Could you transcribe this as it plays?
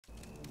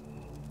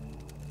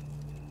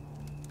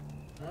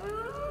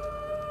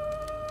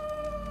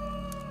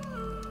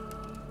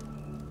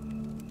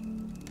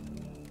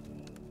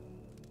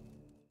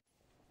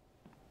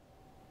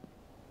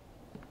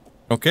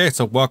Okay,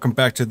 so welcome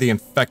back to The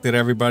Infected,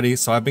 everybody.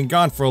 So I've been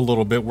gone for a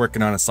little bit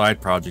working on a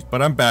side project,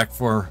 but I'm back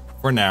for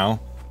now.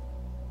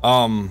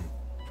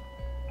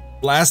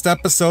 Last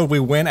episode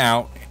we went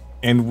out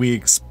and we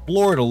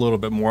explored a little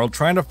bit more,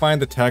 trying to find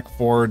the tech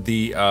for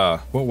the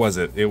what was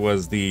it? It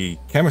was the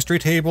chemistry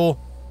table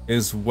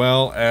as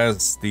well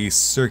as the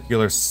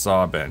circular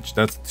saw bench.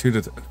 That's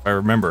if I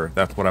remember,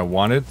 that's what I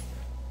wanted.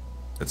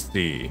 Let's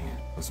see.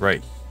 It's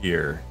right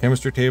here.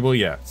 Chemistry table,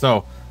 yeah.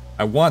 So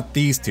I want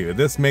these two.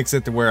 This makes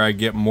it to where I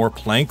get more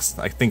planks.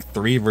 I think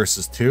 3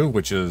 versus 2,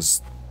 which is,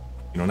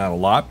 you know, not a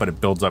lot, but it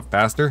builds up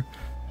faster.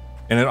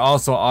 And it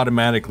also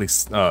automatically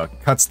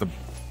cuts the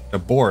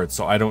board,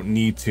 so I don't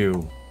need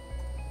to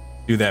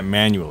do that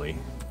manually.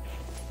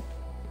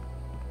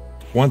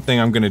 One thing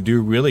I'm going to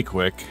do really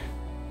quick.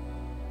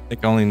 I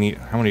think I only need,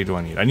 how many do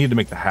I need? I need to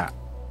make the hat.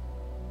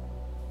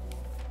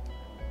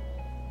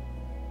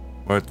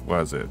 What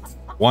was it?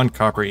 1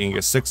 copper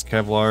ingot, 6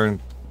 Kevlar, and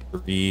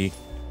 3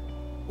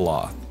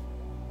 cloth.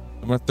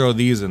 I'm gonna throw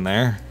these in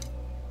there.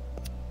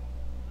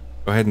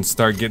 Go ahead and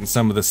start getting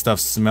some of this stuff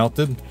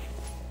smelted.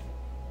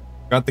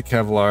 Got the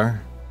Kevlar.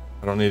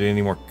 I don't need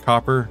any more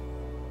copper.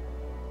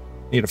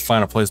 Need to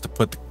find a place to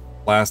put the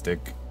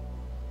plastic.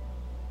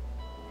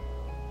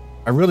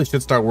 I really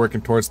should start working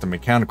towards the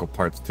mechanical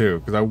parts too,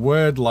 because I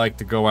would like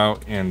to go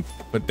out and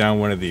put down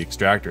one of the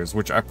extractors,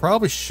 which I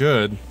probably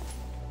should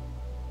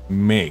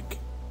make.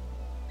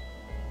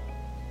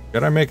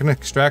 Should I make an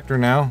extractor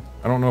now?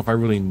 I don't know if I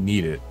really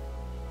need it.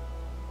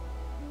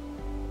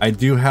 I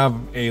do have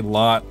a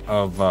lot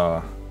of,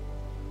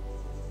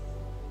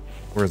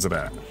 where is it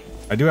at?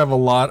 I do have a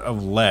lot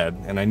of lead,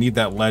 and I need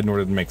that lead in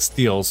order to make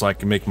steel so I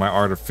can make my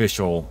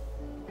artificial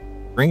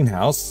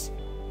greenhouse,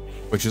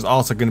 which is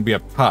also going to be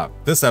up top.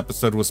 This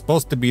episode was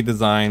supposed to be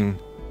supposed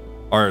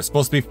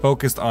to be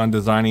focused on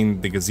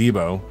designing the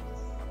gazebo,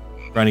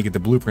 trying to get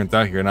the blueprints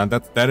out here. Now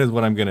that is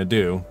what I'm going to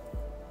do.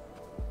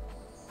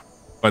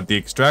 But the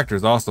extractor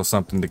is also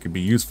something that could be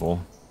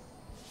useful.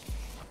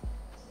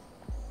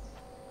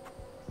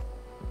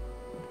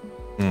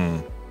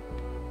 But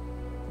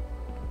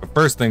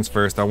first things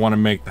first, I want to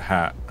make the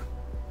hat.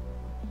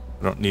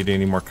 I don't need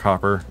any more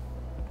copper.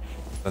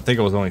 I think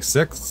it was only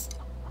 6.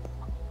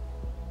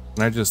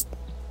 And I just...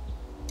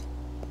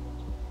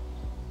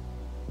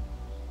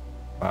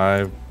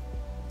 5...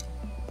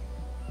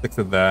 6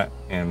 of that,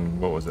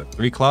 and what was it?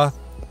 3 cloth?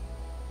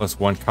 Plus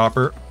 1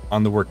 copper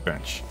on the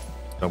workbench.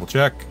 Double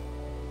check.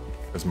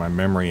 Because my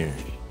memory is...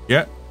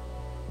 Yeah.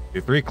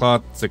 3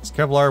 cloth, 6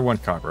 Kevlar, 1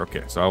 copper.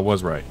 Okay, so I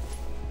was right.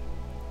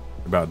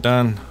 About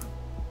done.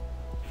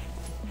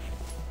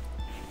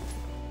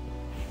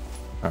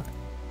 Alright.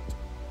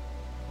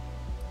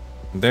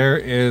 There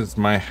is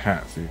my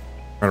hat. So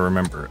try to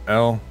remember.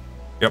 L.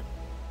 Yep.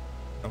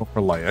 L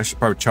for light. I should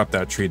probably chop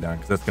that tree down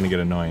because that's going to get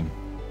annoying.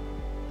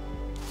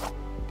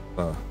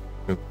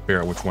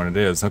 Figure out which one it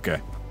is. Okay.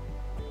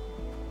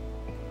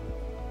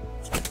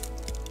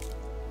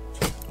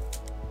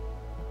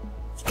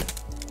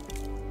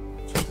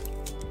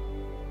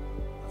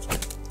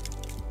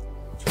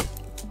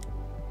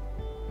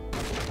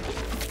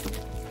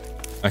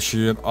 I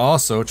should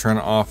also turn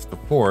off the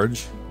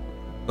forge.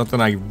 Something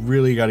I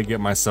really got to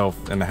get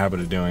myself in the habit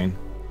of doing.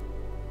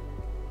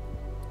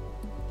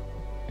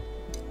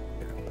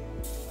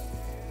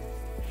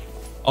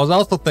 I was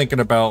also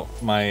thinking about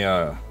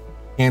my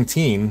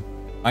canteen.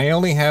 I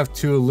only have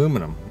 2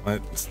 aluminum.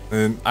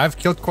 And I've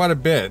killed quite a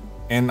bit,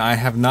 and I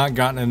have not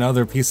gotten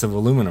another piece of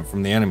aluminum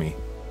from the enemy.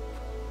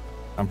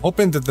 I'm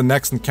hoping that the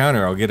next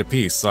encounter I'll get a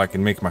piece so I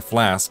can make my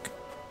flask.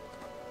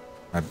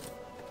 My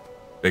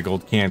big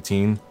old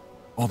canteen.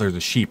 Oh, there's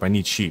a sheep. I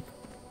need sheep.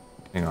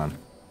 Hang on.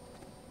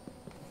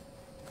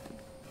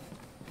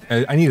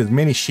 I need as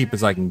many sheep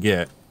as I can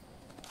get.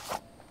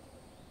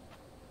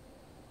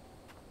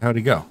 How'd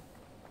he go?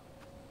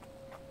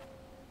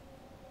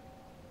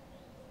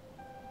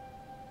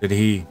 Did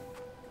he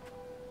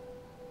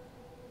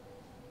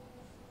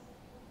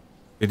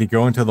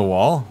go into the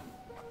wall?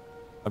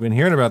 I've been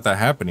hearing about that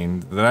happening.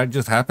 Did that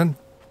just happen?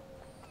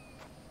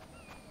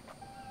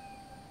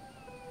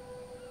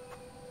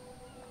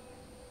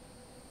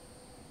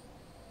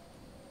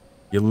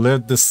 You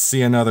lived to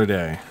see another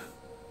day.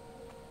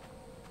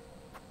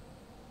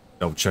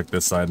 Double check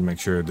this side and make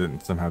sure it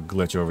didn't somehow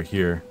glitch over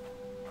here.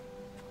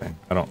 Okay,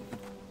 I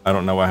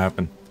don't know what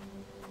happened.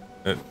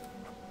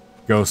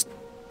 Ghost.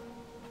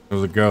 It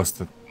was a ghost.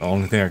 The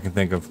only thing I can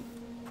think of.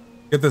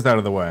 Get this out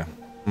of the way.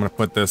 I'm gonna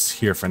put this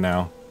here for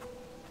now.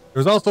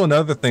 There's also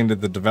another thing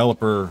that the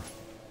developer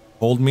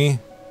told me.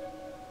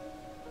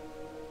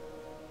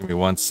 Give me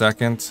 1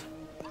 second.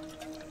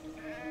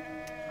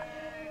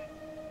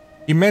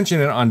 He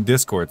mentioned it on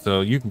Discord,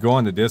 so you can go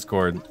on to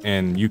Discord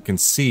and you can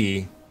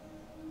see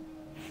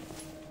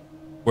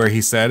where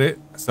he said it.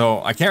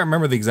 So I can't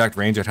remember the exact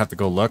range. I'd have to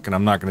go look, and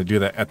I'm not going to do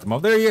that at the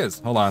moment. There he is.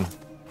 Hold on.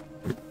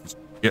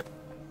 Yep.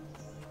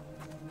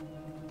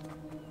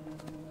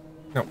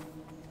 No.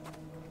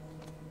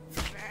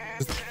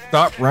 Just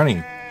stop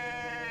running.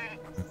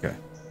 Okay.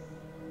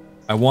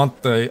 I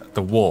want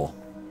the wool.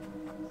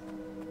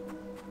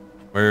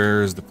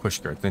 Where's the push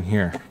cart? In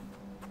here.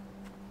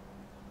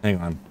 Hang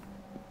on.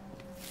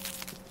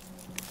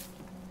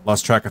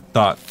 Lost track of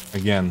thought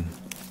again.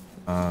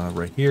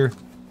 Right here.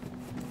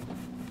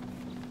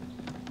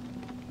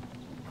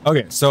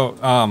 Okay, so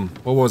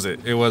what was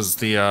it? It was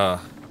the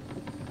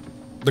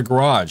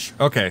garage.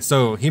 Okay,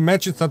 so he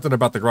mentioned something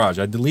about the garage.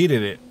 I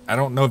deleted it. I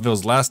don't know if it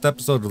was last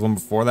episode or the one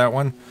before that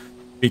one,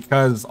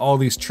 because all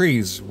these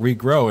trees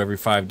regrow every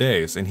 5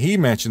 days. And he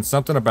mentioned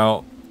something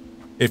about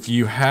if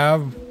you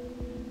have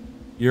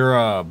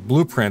your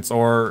blueprints,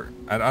 or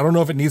I don't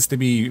know if it needs to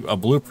be a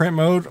blueprint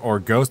mode or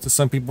ghost as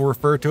some people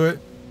refer to it,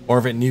 or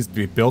if it needs to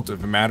be built,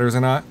 if it matters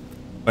or not.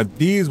 But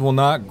these will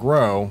not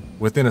grow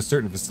within a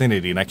certain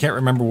vicinity, and I can't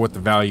remember what the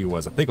value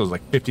was. I think it was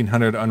like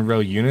 1,500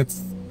 Unreal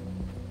units.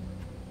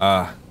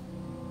 But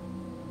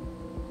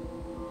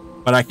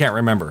I can't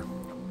remember.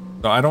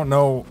 So I don't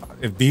know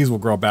if these will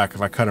grow back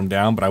if I cut them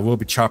down, but I will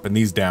be chopping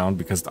these down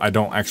because I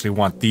don't actually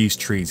want these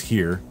trees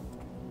here.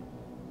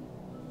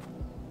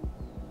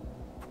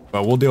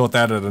 But we'll deal with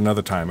that at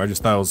another time. I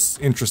just thought it was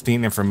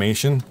interesting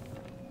information.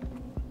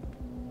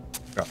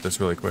 Got this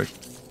really quick.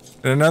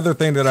 And another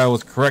thing that I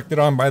was corrected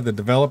on by the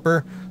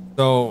developer.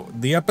 So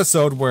the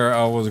episode where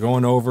I was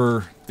going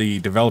over the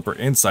developer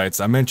insights,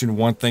 I mentioned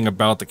one thing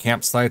about the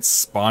campsites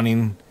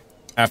spawning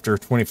after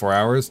 24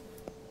 hours.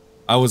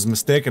 I was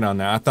mistaken on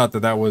that. I thought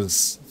that that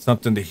was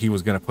something that he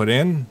was going to put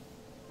in,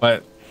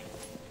 but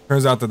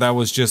turns out that that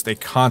was just a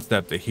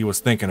concept that he was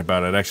thinking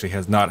about. It actually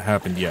has not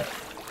happened yet.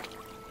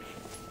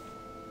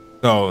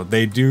 So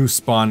they do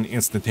spawn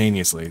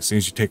instantaneously. As soon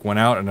as you take one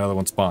out, another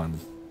one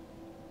spawns.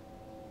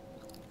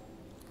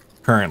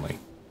 Currently.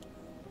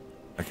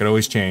 That could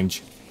always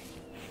change,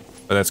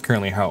 but that's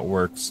currently how it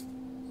works.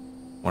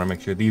 I want to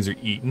make sure these are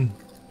eaten.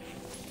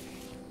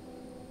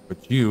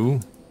 But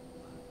you...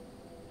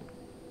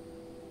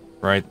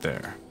 right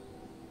there.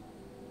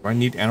 Do I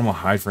need animal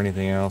hide for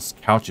anything else?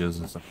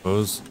 Couches, I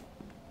suppose.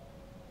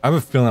 I have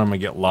a feeling I'm going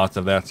to get lots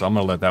of that, so I'm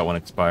going to let that one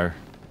expire.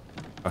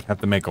 I'd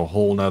have to make a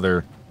whole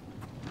nother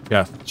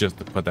chest just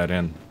to put that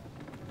in.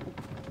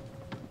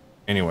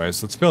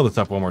 Anyways, let's fill this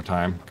up one more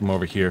time. Come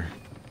over here.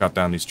 Chop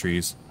down these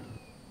trees.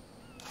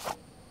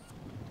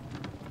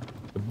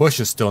 The bush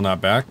is still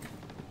not back.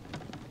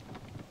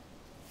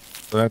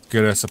 So that's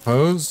good, I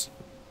suppose.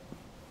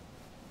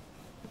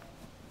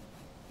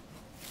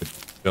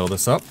 Fill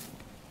this up.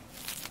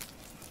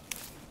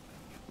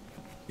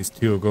 These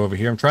two will go over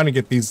here. I'm trying to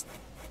get these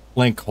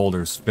blank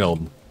holders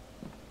filled.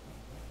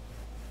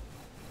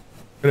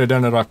 Could have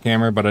done it off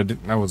camera, but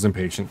I was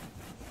impatient.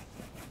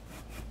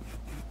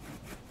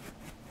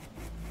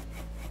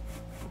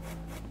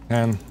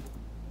 And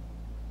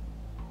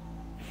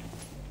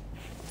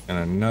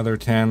another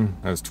 10.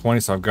 That was 20,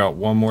 so I've got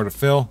one more to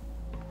fill.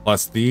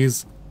 Plus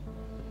these.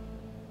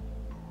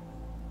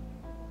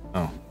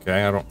 Oh,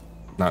 okay,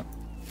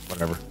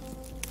 whatever.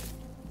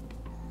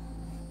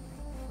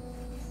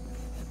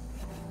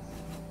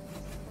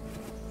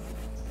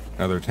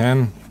 Another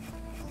 10.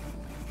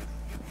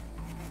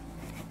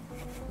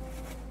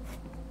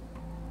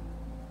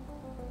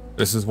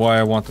 This is why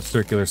I want the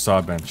circular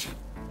saw bench.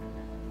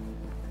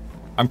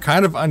 I'm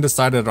kind of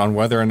undecided on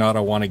whether or not I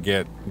want to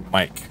get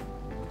Mike.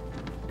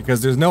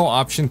 Because there's no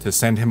option to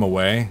send him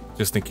away,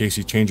 just in case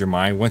you change your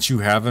mind. Once you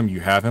have him, you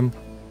have him.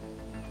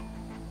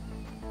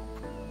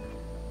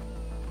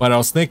 But I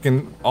was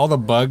thinking, all the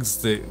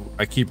bugs that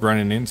I keep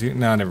running into...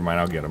 no, never mind,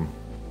 I'll get them.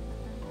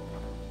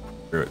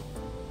 Screw it.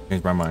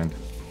 Changed my mind.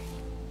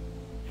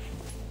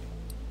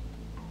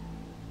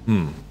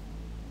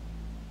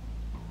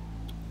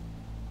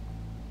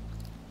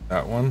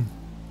 That one.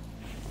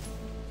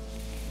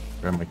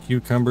 Grab my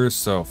cucumbers.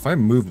 So if I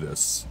move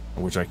this,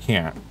 which I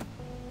can't,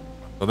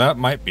 so that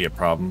might be a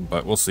problem,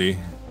 but we'll see.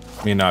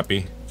 May not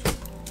be.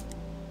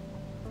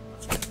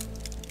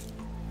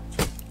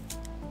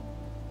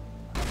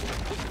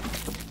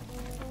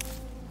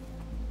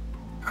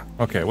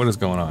 Okay, what is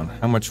going on?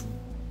 How much?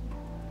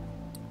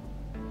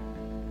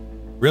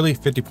 Really?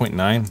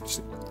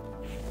 50.9?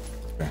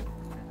 Okay.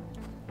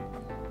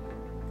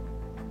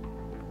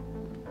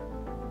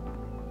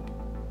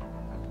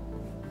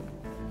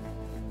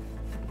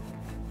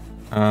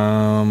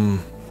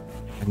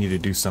 I need to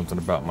do something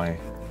about my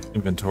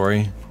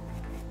inventory.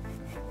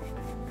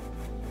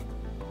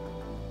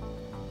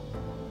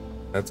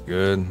 That's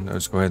good. I'll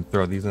just go ahead and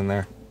throw these in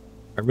there.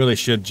 I really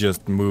should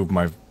just move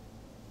my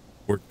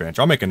workbench.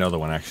 I'll make another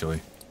one,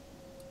 actually.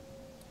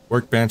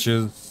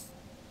 Workbenches.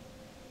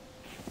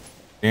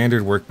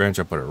 Standard workbench.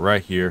 I'll put it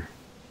right here.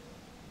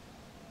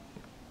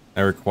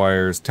 That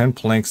requires 10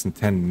 planks and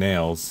 10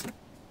 nails.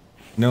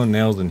 No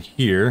nails in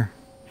here,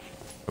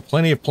 but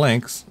plenty of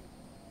planks.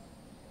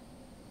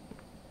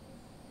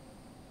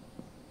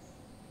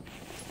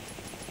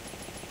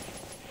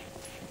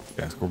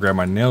 Okay, let's go grab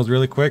my nails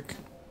really quick.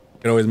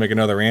 Could always make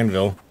another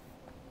anvil.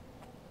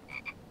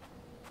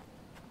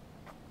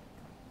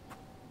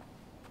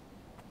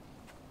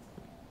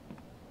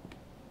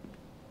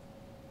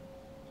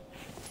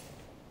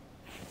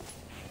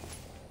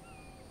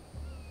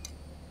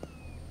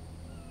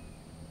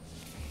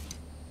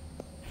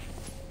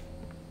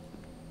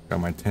 Got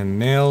my 10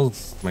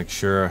 nails. Make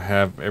sure I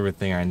have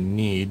everything I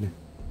need.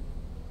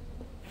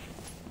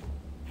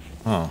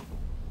 Huh.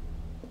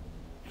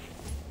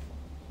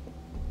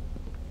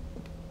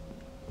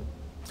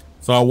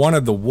 So I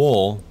wanted the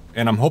wool,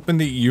 and I'm hoping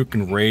that you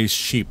can raise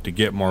sheep to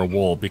get more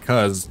wool,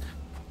 because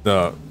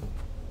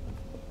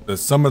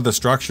some of the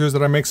structures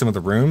that I make, some of the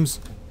rooms,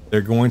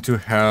 they're going to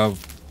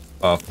have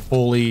a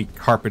fully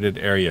carpeted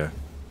area.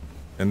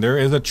 And there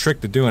is a trick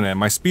to doing it.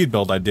 My speed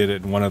build, I did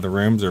it in one of the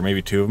rooms, or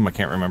maybe two of them, I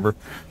can't remember,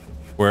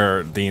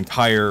 where the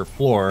entire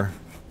floor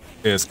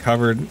is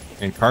covered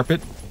in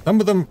carpet.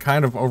 Some of them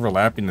kind of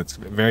overlapping. It's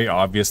very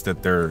obvious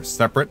that they're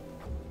separate.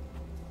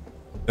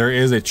 There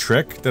is a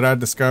trick that I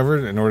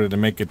discovered in order to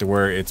make it to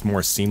where it's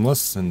more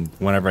seamless, and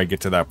whenever I get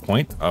to that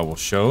point, I will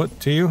show it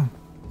to you.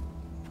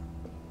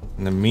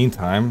 In the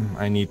meantime,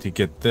 I need to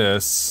get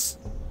this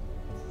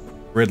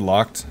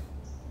gridlocked.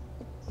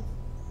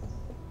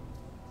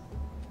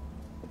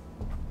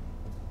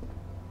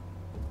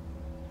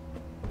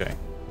 Okay.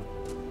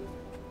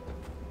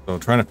 So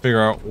trying to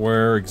figure out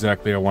where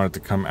exactly I want it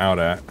to come out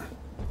at.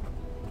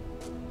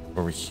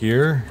 Over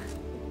here.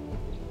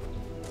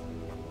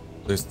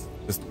 This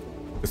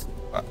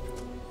I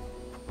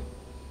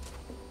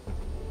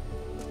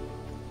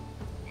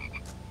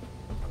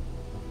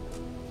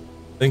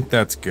think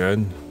that's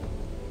good.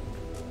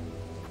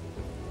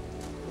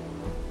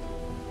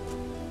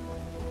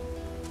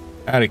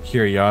 Out of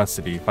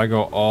curiosity, if I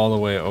go all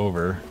the way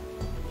over,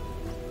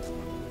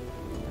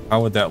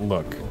 how would that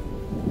look?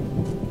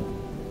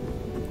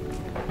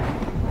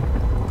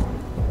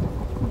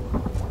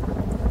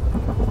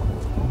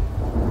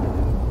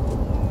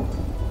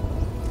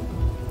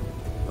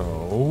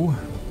 So,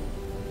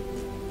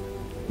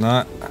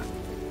 not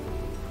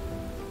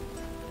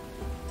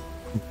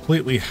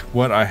completely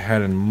what I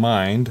had in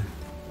mind.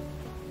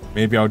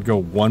 Maybe I would go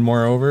one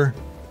more over,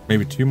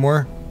 maybe two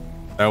more.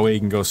 That way you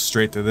can go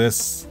straight to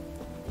this.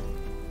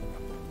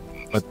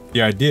 But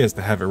the idea is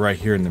to have it right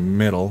here in the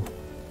middle.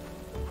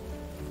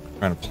 I'm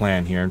trying to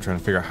plan here. I'm trying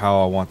to figure out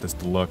how I want this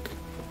to look.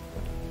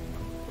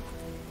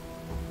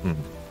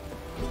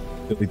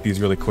 Delete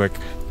these really quick.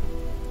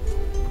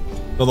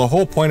 So the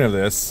whole point of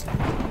this,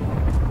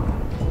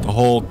 the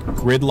whole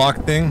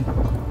gridlock thing,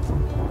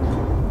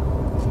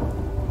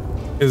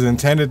 is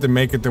intended to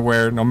make it to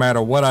where no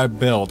matter what I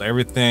build,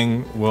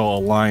 everything will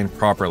align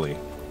properly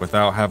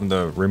without having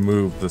to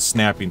remove the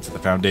snapping to the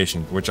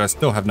foundation, which I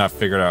still have not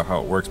figured out how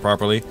it works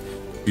properly.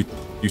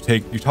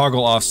 You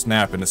toggle off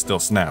snap and it still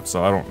snaps,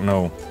 so I don't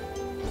know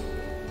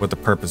what the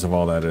purpose of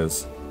all that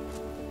is.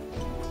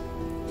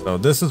 So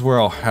this is where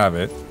I'll have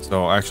it.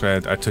 So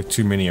actually I took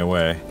too many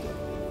away.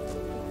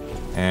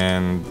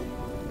 And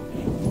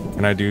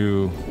can I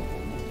do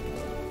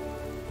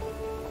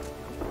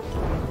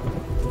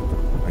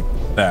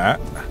like that?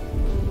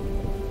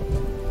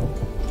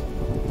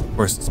 Of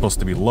course it's supposed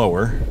to be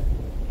lower.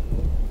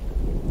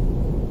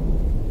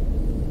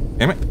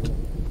 Damn it.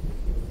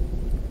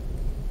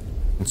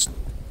 It's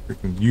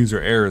freaking user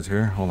errors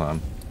here. Hold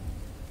on.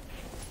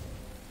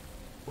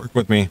 Work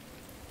with me.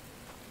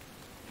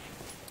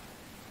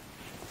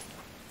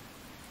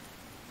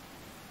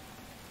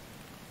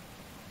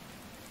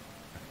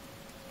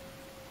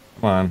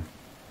 Come on.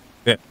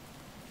 Fit.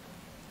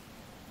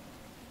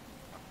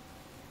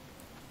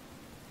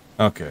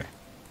 Okay.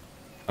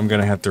 I'm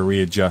gonna have to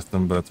readjust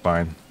them, but that's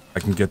fine. I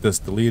can get this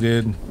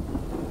deleted.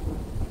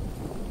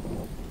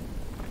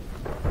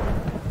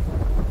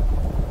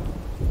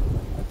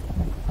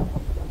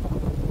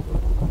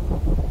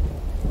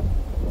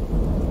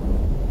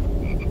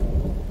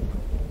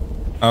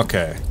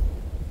 Okay.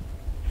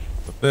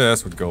 So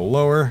this would go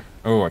lower.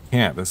 Oh, I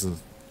can't. This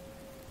is...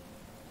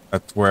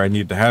 That's where I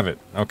need to have it.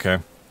 Okay.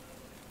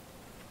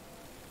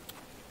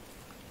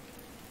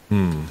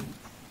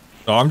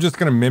 So I'm just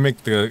gonna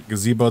mimic the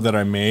gazebo that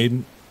I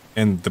made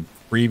in the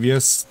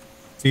previous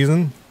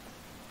season.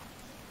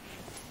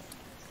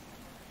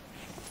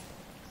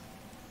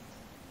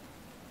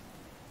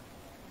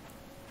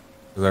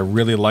 Because I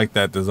really like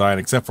that design,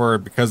 except for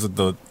because of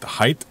the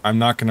height, I'm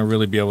not gonna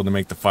really be able to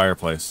make the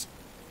fireplace.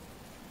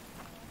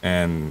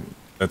 And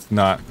that's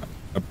not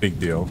a big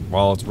deal.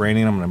 While it's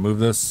raining, I'm gonna move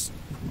this.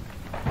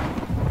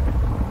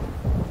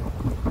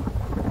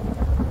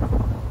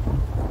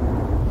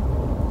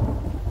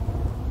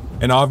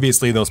 And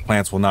obviously those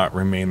plants will not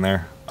remain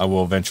there. I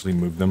will eventually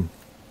move them.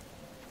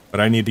 But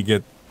I need to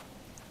get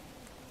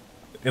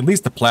at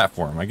least the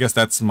platform. I guess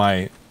that's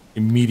my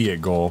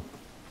immediate goal,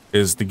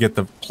 is to get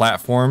the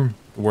platform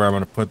where I'm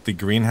going to put the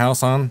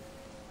greenhouse on.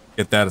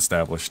 Get that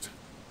established.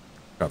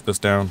 Drop this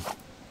down.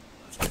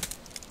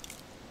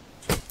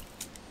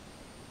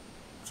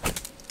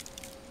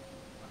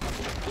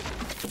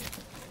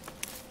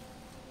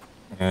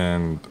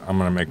 And I'm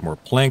going to make more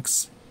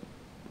planks.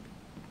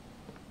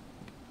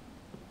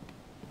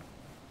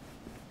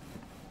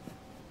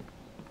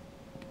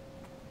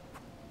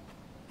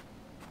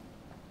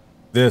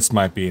 This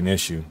might be an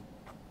issue.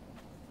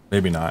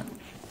 Maybe not.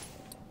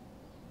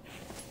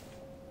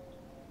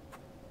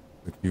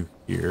 Put you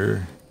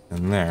here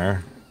and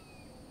there.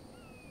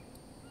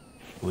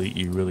 delete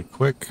you really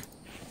quick.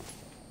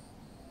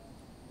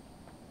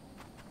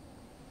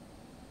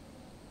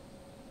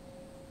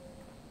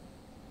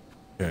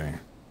 Okay.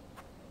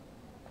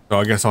 So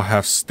I guess I'll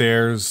have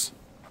stairs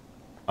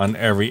on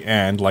every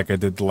end like I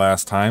did the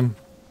last time.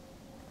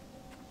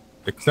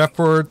 Except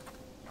for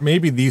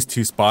maybe these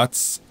two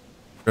spots,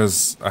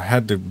 because I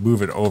had to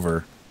move it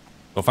over.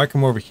 So if I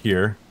come over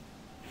here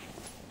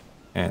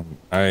and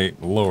I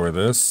lower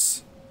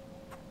this,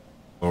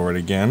 lower it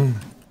again,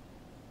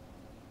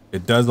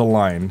 it does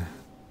align,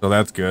 so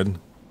that's good.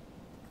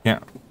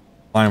 Can't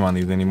climb on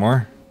these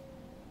anymore.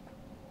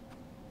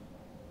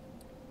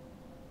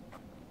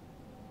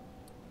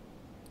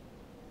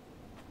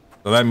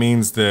 So that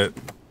means that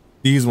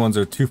these ones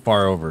are too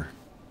far over.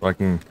 So I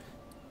can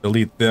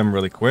delete them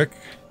really quick.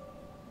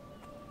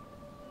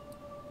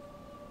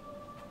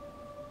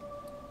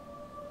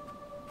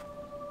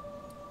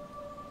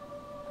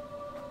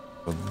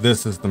 So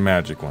this is the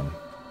magic one.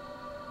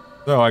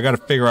 So I got to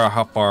figure out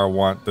how far I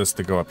want this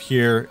to go up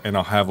here, and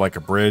I'll have like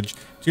a bridge.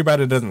 Too bad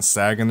it doesn't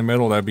sag in the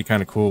middle. That'd be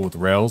kind of cool with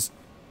rails,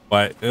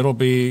 but it'll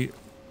be,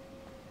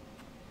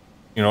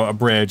 you know, a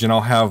bridge, and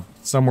I'll have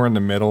somewhere in the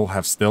middle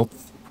have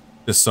stilts,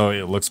 just so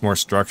it looks more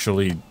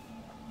structurally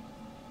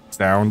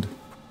sound,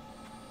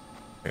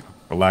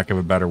 for lack of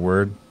a better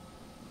word.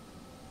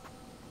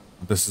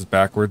 This is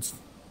backwards.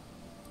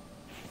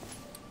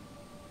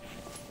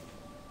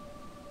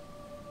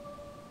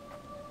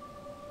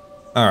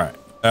 All right.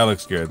 That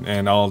looks good,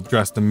 and I'll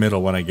address the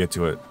middle when I get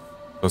to it.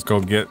 Let's go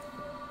get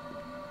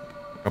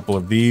a couple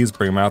of these,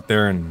 bring them out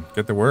there, and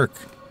get to work.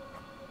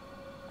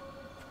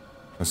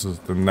 This is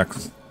the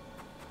next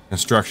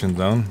construction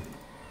zone.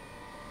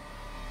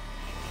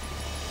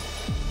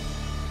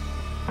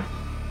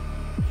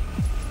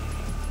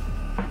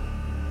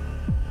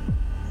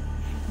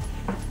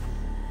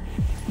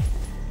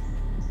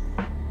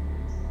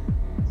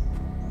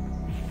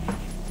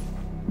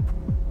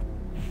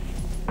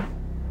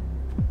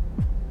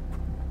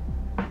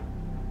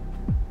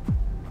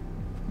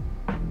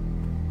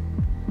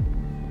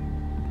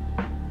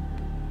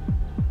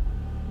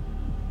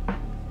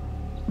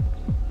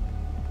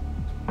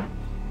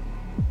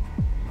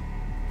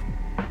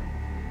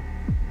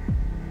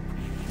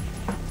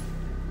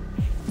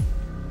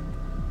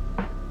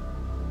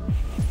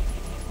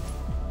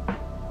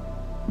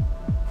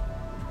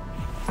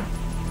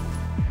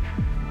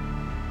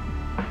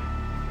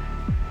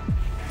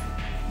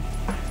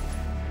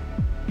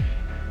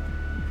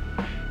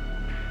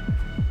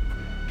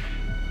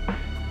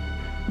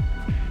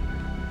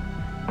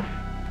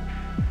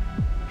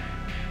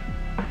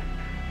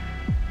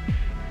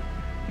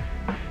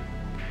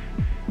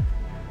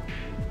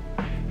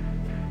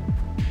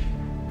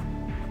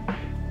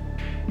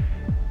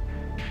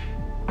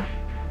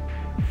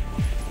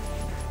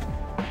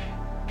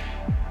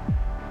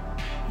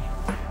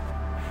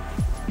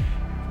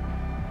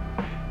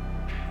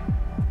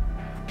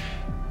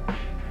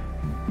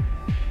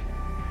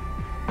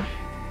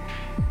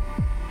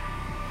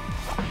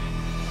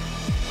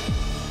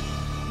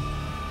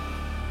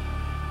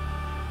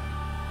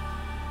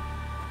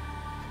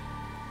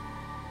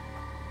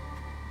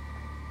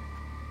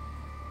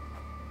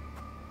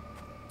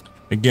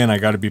 Again, I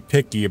got to be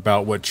picky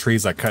about what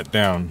trees I cut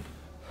down.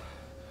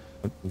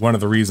 One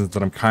of the reasons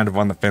that I'm kind of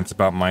on the fence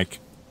about Mike.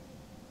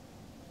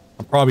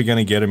 I'm probably going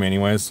to get him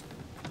anyways,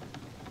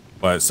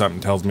 but something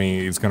tells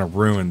me he's going to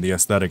ruin the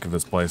aesthetic of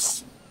this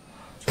place.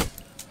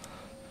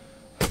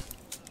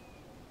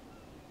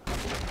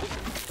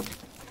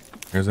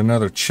 There's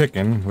another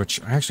chicken,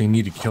 which I actually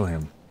need to kill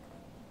him.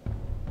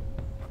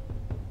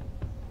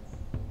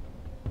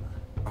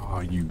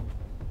 Oh, you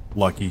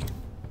lucky.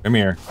 Come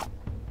here.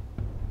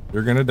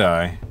 You're gonna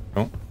die.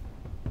 Oh.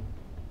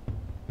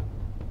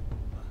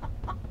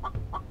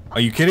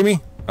 Are you kidding me?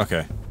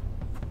 Okay.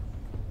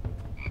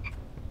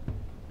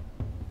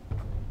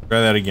 Try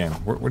that again.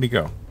 Where'd he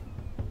go?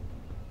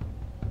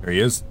 There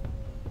he is.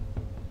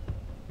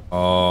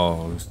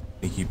 Oh,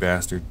 sneaky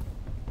bastard.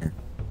 Here.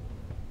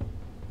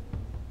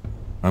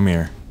 I'm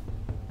here.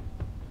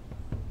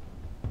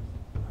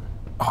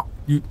 Oh,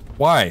 you.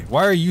 Why?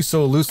 Why are you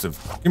so elusive?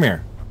 Come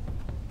here.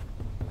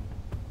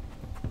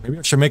 Maybe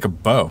I should make a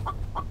bow.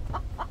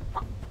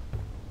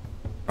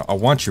 I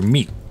want your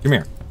meat. Come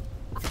here.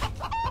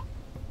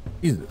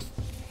 Jesus.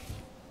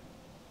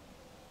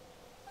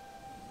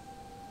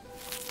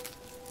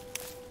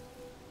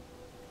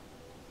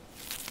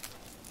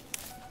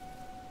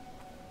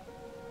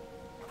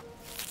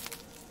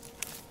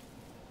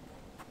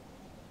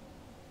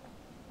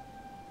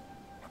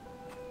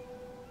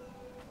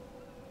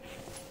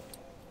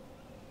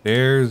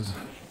 There's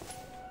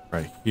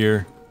right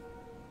here.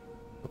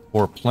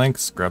 4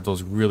 planks. Grab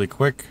those really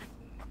quick.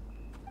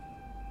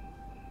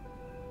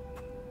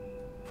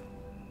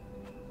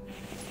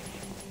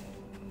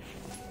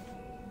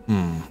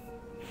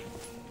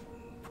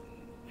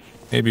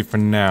 Maybe for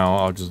now,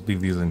 I'll just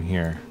leave these in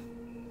here.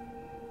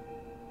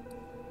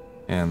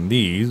 And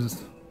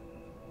these...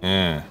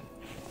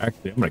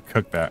 Actually, I'm gonna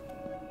cook that.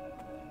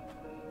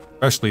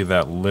 Especially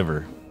that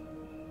liver.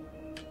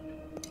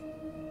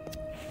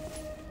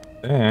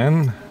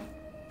 Then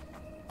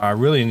I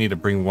really need to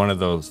bring one of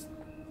those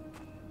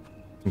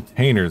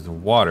containers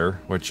of water,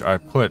 which I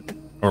put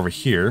over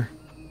here.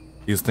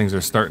 These things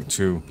are starting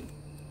to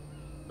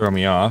throw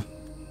me off.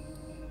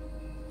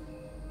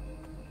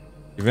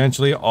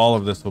 Eventually, all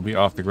of this will be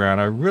off the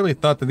ground. I really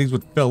thought that these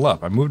would fill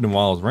up. I moved them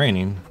while it was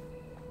raining.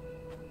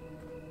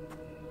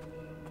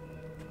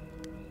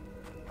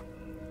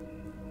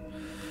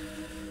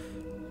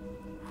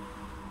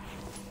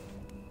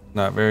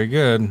 Not very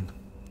good.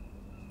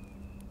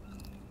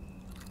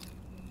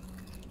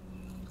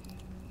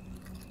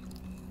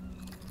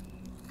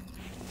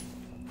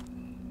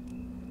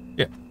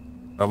 Yeah,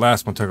 the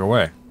last one took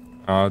away.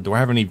 Do I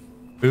have any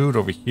food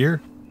over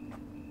here?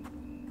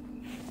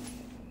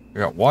 I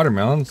got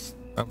watermelons.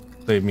 That'll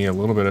save me a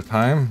little bit of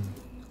time.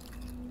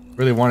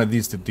 Really wanted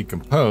these to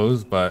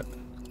decompose, but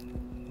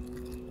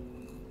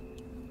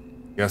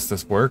I guess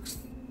this works.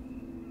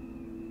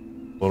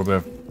 A little bit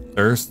of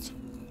thirst.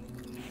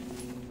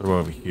 What about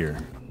over here?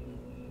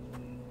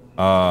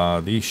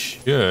 These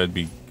should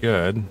be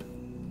good.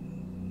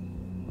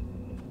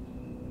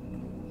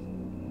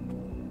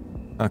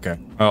 Okay,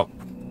 well,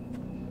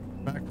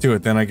 back to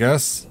it then, I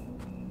guess.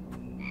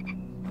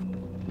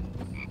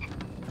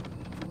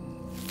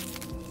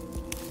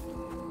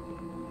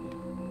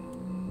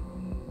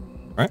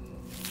 Right.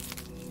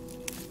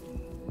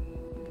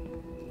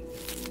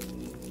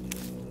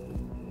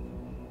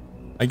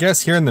 I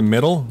guess here in the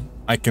middle,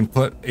 I can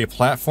put a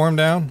platform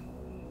down.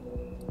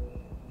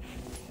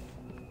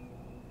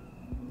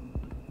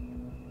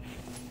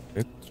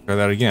 Okay, let's try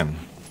that again.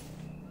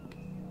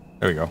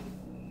 There we go.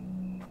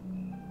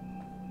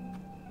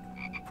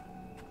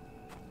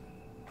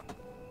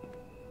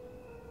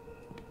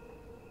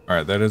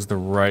 Alright, that is the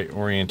right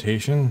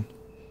orientation.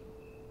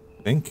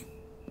 I think.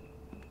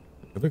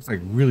 It looks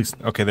like really...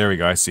 Okay, there we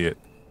go. I see it.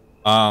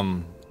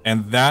 And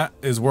that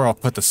is where I'll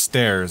put the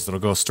stairs that'll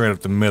go straight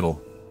up the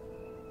middle.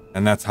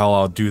 And that's how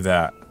I'll do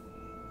that.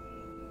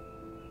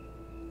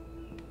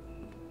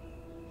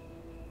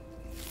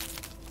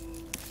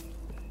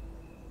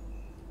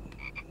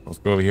 Let's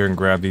go over here and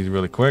grab these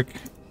really quick.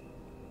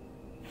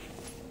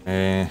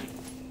 A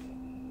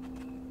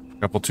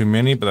couple too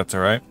many, but that's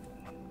alright.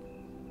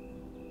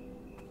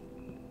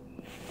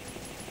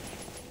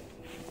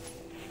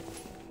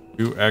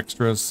 Two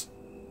extras.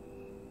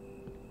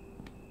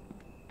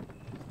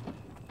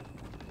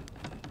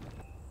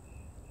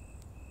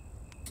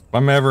 If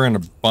I'm ever in a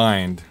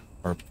bind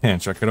or a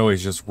pinch, I could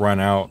always just run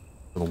out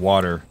to the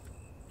water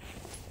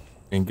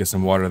and get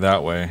some water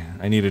that way.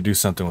 I need to do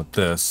something with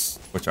this,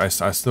 which I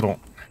still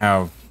don't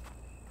have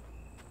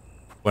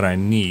what I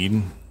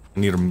need. I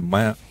need a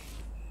map.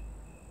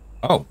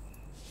 Oh,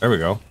 there we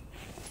go.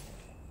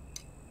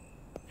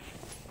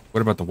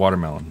 What about the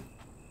watermelon?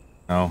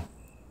 No.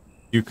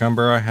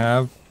 Cucumber I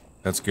have.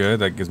 That's good.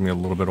 That gives me a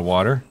little bit of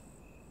water.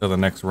 So the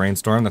next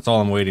rainstorm. That's all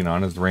I'm waiting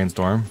on is the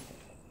rainstorm.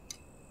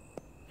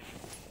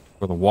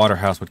 Where the water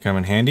house would come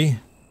in handy.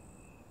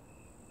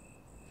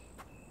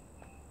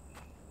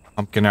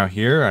 Pumpkin out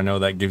here. I know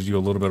that gives you a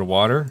little bit of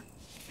water.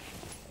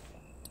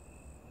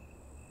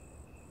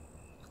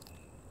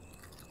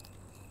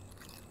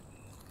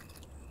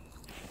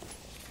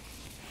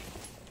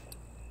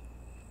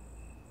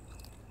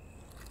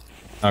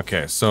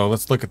 Okay, so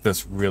let's look at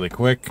this really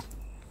quick.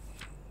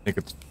 I think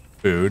it's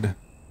food.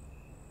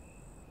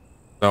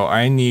 So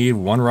I need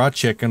one raw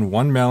chicken,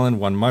 one melon,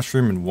 one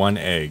mushroom, and one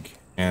egg.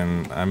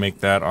 And I make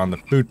that on the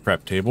food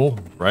prep table,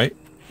 right?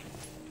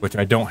 Which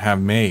I don't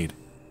have made.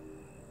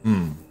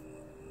 And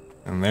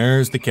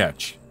there's the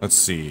catch. Let's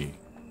see.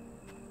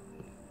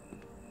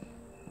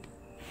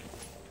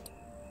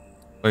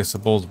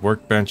 Placeables,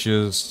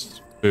 workbenches,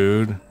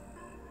 food.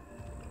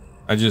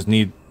 I just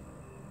need...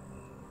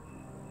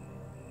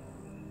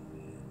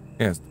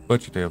 Yes,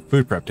 butcher table,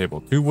 food prep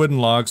table. 2 wooden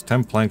logs,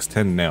 10 planks,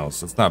 10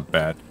 nails. It's not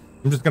bad.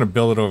 I'm just going to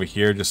build it over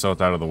here just so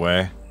it's out of the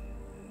way.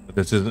 But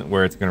this isn't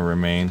where it's going to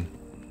remain.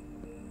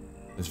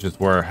 It's just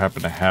where I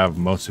happen to have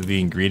most of the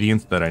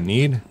ingredients that I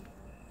need.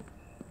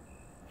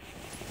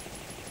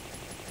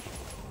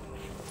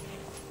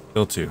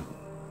 Still 2.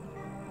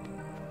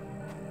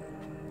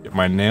 Get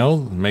my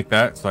nails, make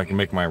that so I can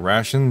make my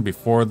ration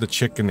before the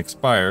chicken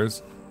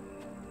expires.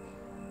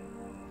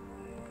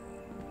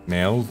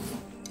 Nails.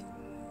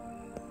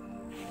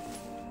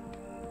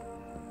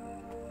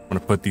 I'm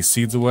gonna put these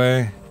seeds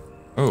away.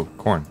 Oh,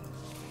 corn.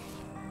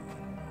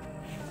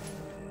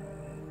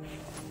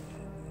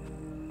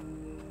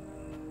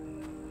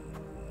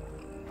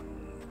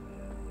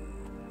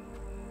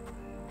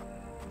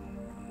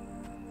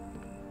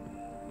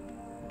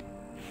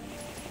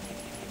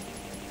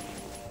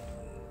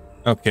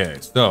 Okay,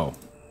 so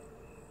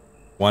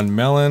 1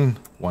 melon,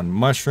 1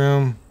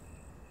 mushroom,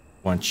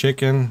 1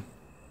 chicken,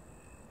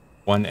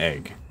 1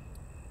 egg.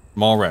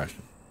 Small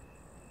ration.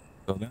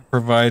 So that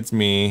provides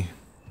me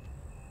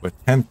with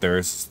 10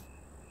 thirsts.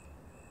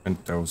 And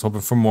I was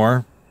hoping for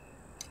more.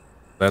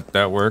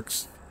 That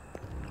works.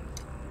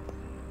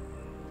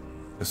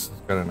 This has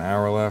got an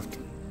hour left.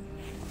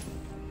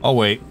 I'll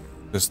wait.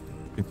 Just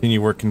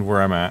continue working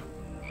where I'm at.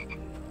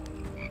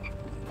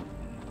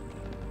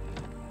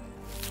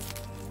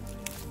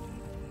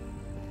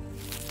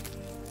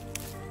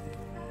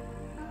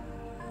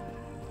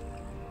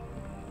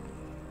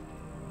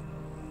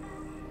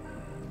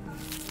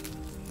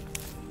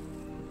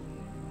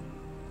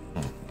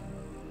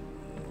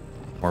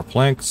 More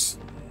planks.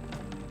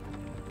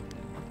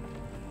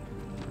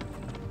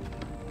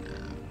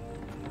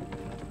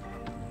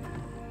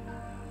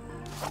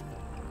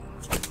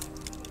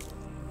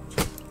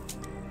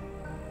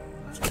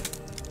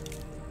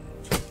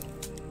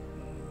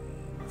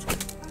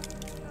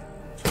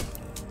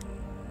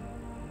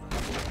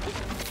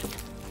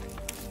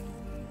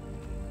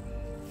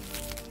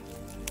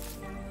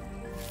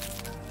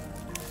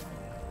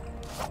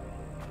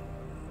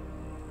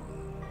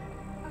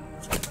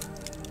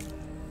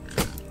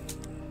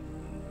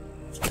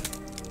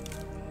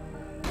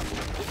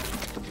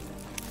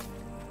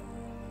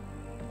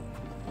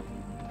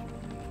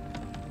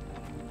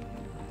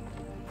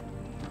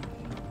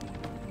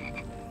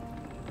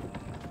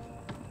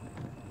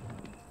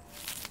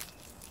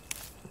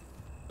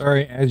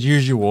 Sorry, as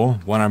usual,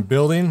 when I'm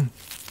building,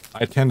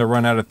 I tend to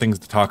run out of things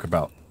to talk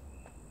about.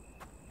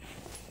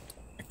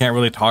 I can't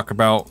really talk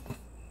about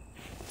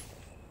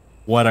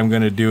what I'm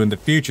going to do in the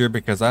future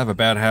because I have a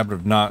bad habit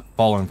of not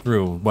following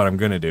through with what I'm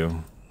going to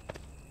do.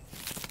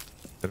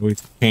 It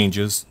always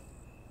changes.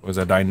 It was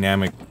a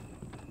dynamic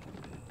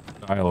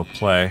style of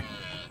play.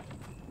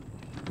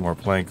 More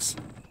planks.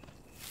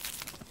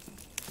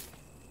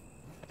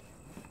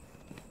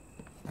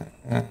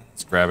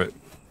 Let's grab it.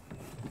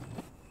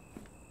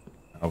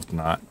 I hope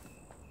not.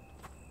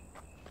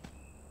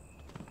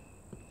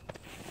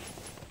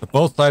 But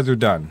both sides are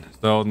done.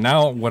 So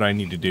now what I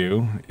need to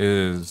do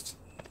is...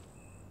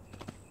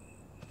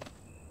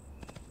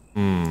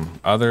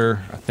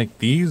 I think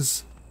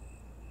these...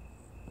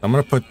 I'm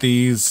going to put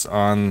these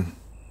on...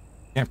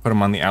 Can't put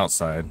them on the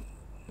outside.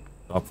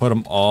 So I'll put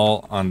them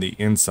all on the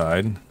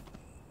inside.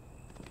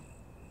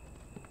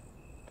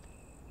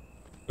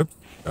 Oops.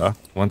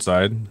 One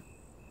side.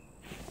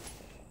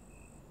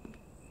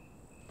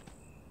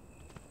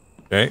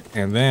 Okay,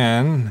 and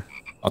then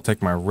I'll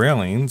take my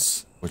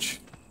railings, which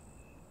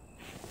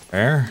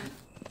there.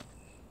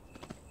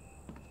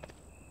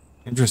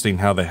 Interesting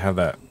how they have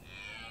that.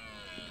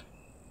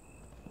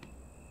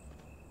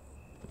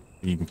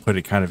 You can put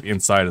it kind of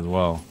inside as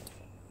well.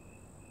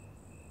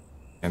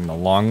 And the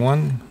long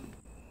one.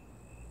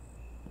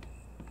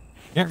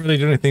 Can't really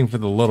do anything for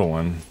the little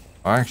one.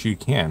 Oh, actually you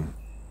can.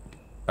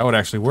 That would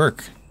actually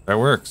work. That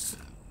works.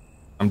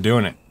 I'm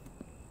doing it.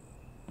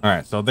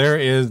 Alright, so there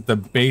is the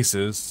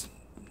bases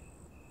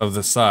of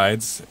the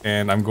sides,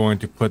 and I'm going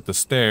to put the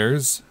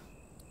stairs.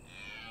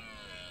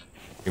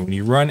 And when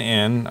you run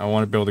in, I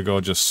want to be able to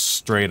go just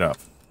straight up.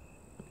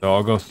 So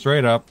I'll go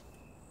straight up,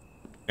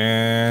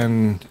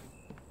 and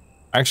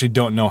I actually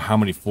don't know how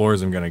many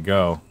floors I'm going to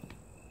go,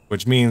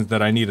 which means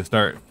that I need to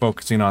start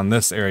focusing on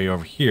this area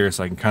over here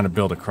so I can kind of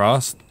build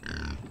across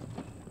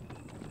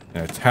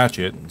and attach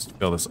it and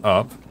fill this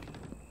up.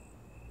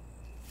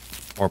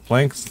 More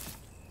planks.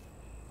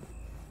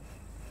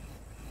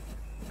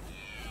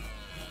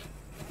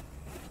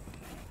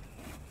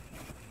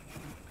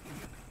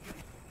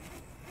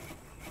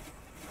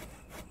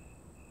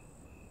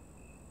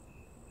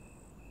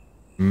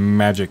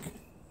 Magic.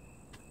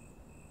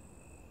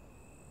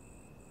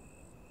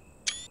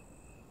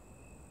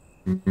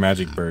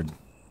 Magic bird.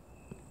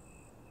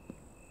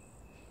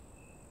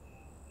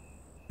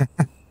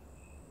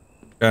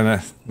 Got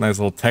a nice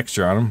little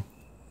texture on him.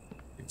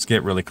 Let's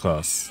get really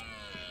close.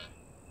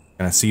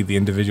 And I see the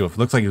individual. It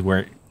looks like he's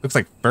wearing. Looks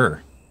like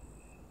fur.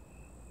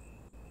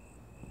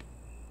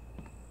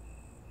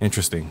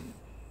 Interesting.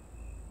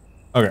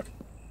 Okay.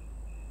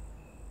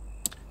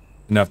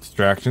 Enough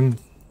distraction.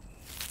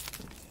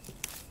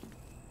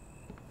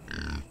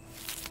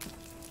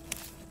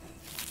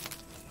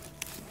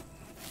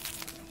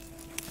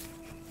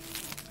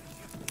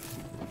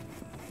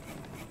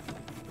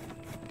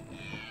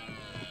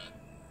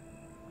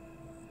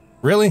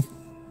 Really?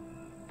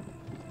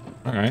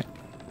 All right.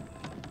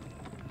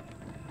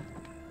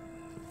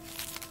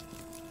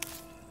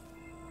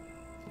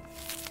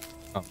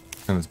 Oh,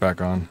 turn this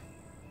back on.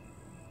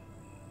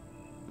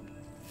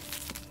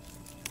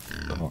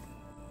 So,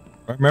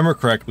 if I remember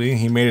correctly,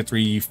 he made it where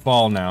you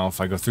fall now if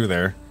I go through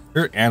there.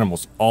 There are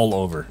animals all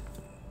over.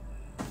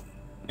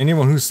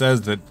 Anyone who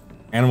says that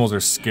animals are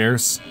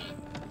scarce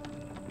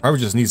probably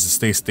just needs to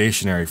stay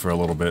stationary for a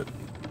little bit.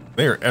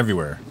 They are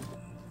everywhere.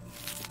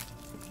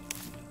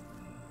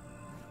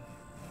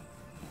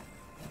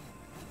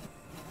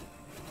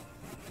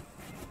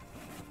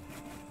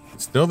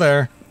 Still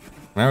there.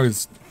 Now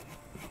he's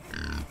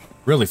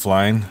really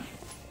flying.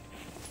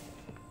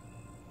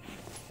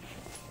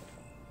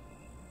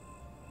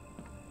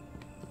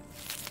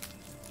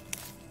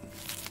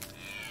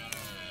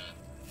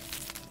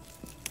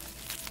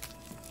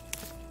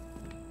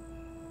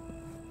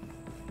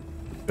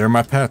 They're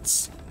my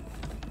pets.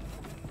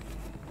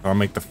 I'll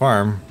make the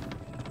farm.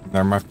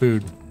 They're my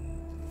food.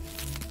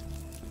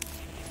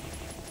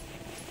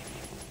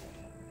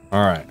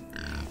 All right.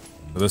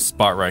 So this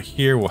spot right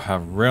here will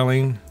have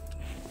railing.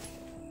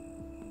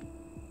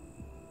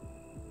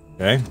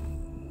 Okay.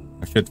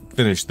 I should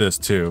finish this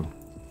too.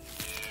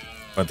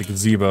 But the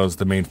gazebo is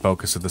the main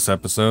focus of this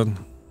episode.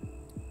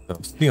 So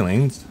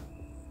ceilings.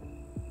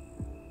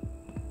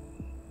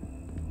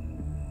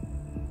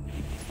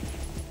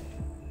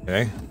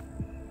 Okay.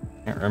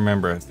 Can't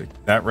remember. I think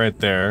that right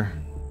there.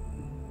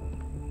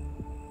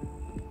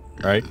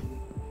 Right?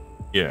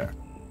 Yeah.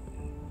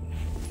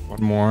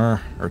 One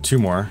more, or two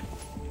more.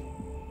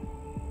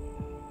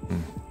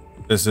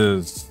 This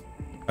is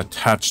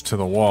attached to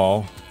the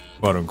wall,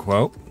 quote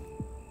unquote.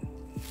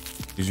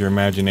 Use your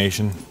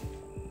imagination.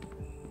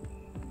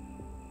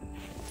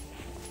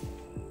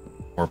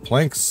 More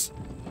planks,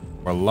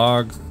 more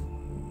logs.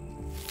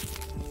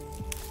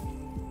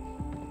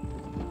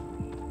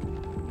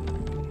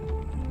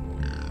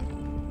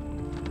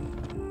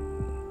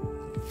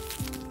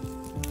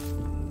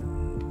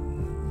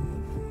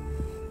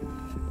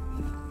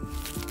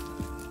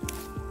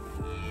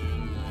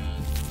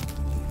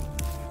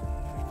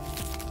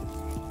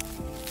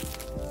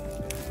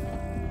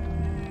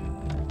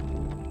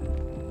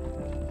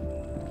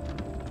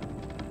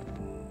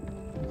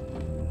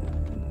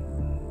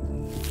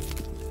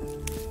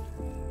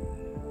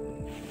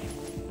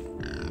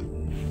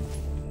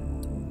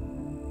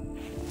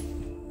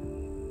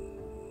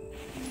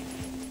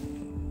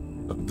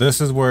 This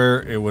is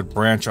where it would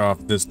branch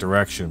off this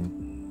direction,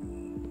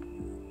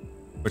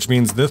 which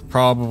means this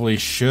probably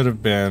should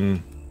have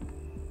been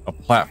a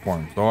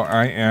platform. So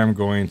I am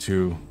going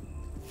to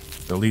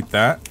delete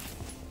that.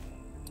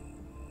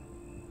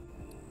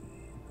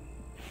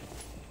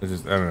 I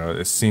don't know,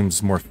 it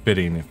seems more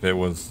fitting if it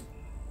was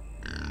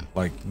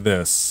like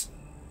this.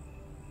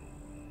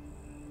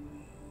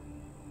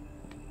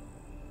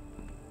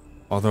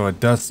 Although it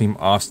does seem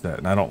offset,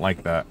 and I don't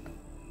like that.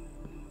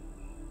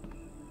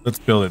 Let's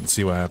build it and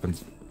see what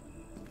happens.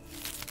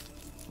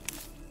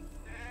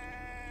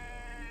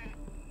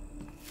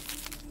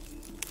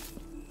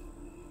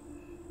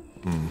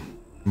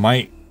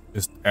 Might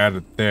just add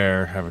it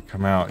there, have it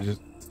come out. It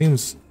just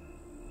seems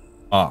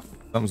off.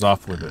 Something's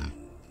off with it.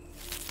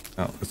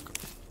 Oh, let's go.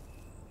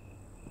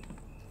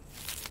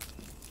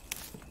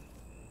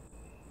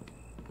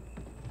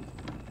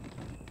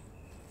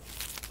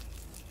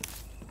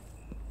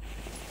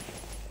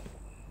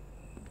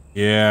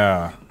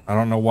 Yeah, I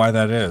don't know why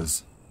that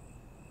is.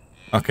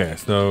 Okay,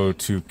 so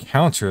to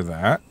counter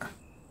that...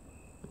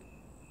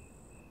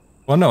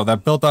 Well, no,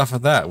 that built off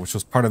of that, which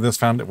was part of this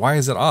foundation. Why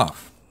is it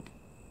off?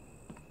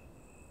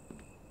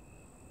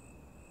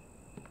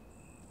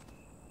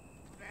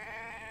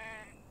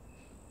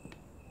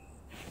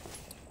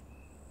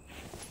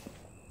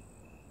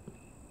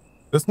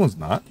 This one's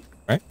not,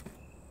 right?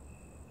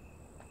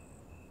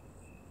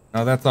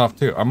 No, that's off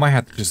too. I might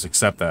have to just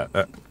accept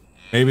that.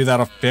 Maybe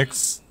that'll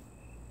fix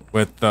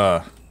with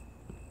the...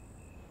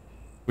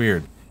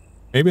 Weird.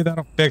 Maybe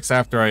that'll fix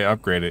after I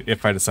upgrade it,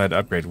 if I decide to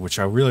upgrade it, which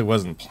I really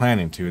wasn't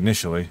planning to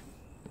initially.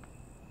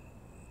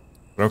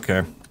 But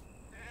okay.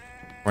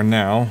 For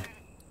now,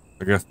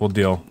 I guess we'll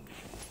deal.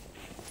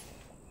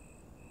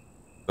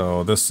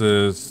 So this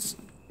is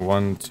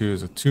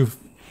two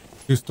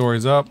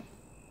stories up.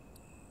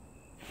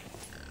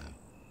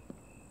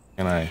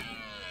 Can I...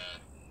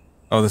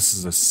 Oh, this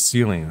is a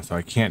ceiling, so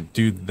I can't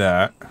do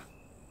that.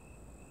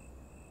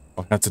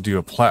 I'll have to do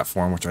a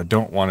platform, which I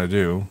don't want to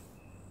do.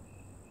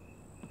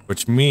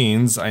 Which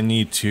means I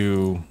need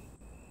to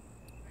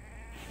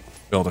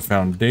build a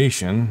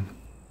foundation.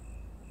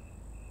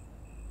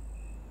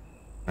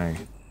 Okay.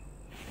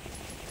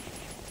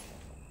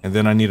 And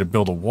then I need to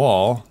build a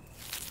wall.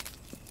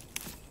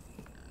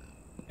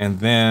 And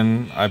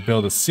then I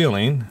build a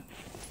ceiling.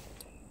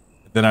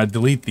 Then I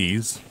delete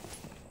these.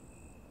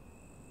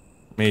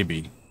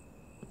 Maybe.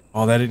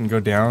 Oh, that didn't go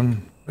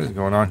down. What is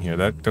going on here?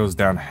 That goes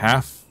down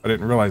half? I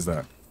didn't realize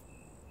that.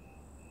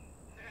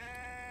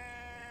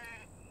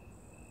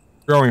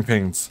 Growing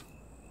pains.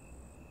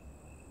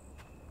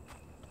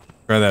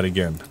 Try that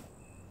again.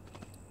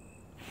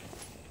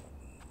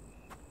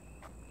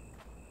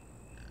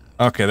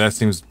 Okay, that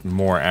seems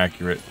more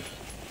accurate.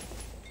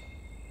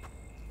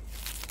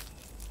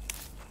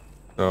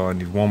 So I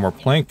need one more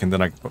plank and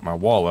then I can put my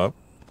wall up.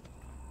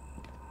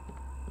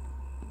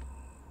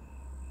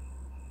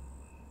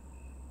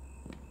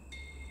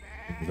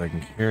 Because I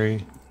can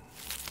carry.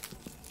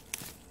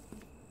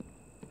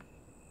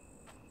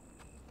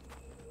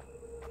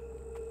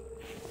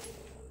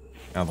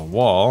 Now the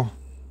wall.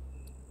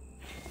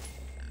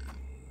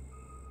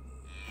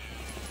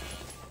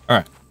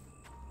 Alright.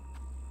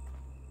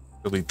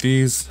 Delete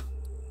these.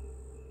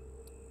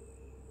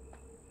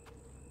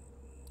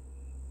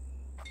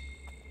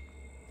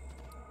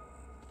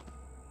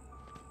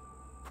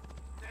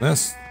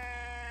 This.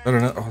 I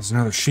don't know. Oh, there's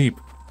another sheep.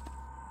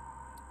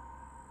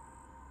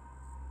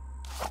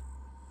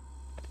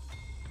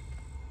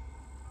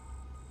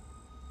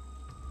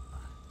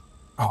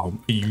 Oh,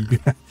 you.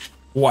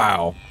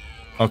 Wow.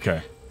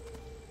 Okay.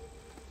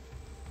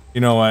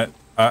 You know what?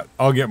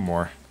 I'll get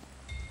more.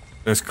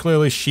 There's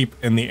clearly sheep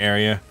in the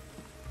area.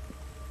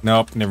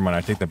 Nope, never mind.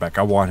 I take that back.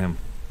 I want him.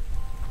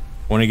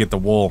 I want to get the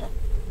wool.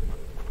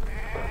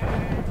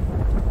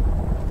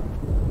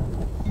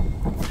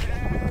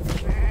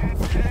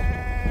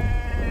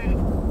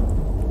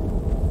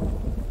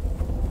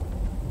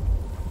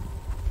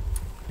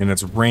 And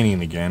it's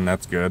raining again.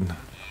 That's good.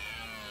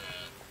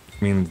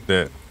 Means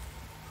that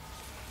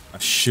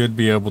should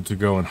be able to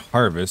go and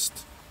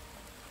harvest.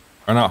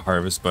 Or not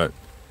harvest, but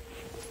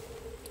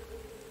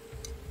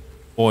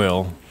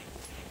oil.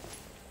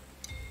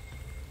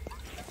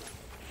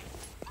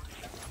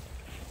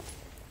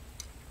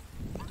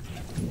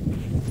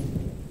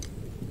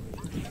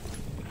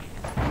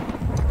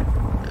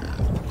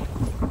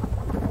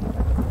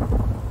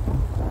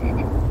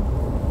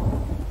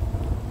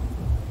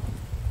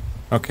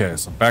 Okay,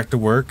 so back to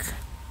work.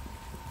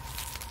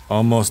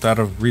 Almost out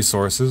of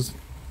resources.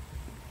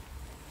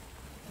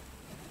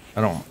 I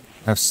don't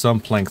have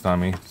some planks on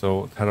me,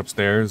 so head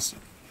upstairs.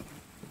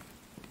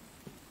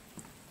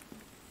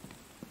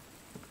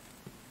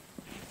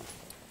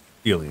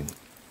 Healing.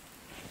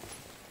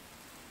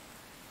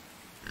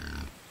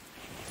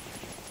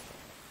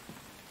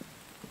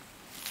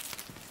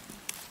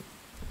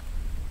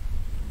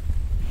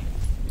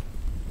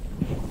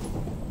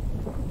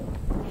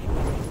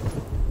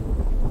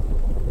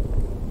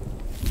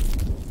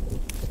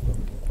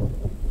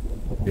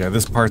 Yeah,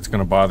 this part's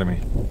gonna bother me.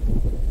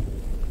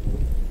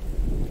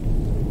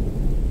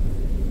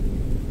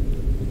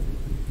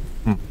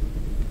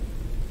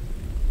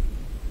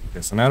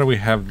 Okay, so now that we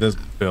have this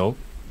built,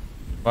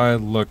 if I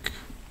look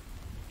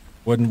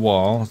wooden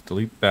wall, let's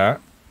delete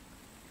that.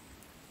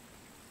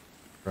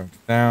 Drop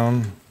it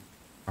down.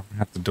 I'm gonna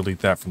have to delete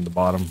that from the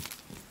bottom.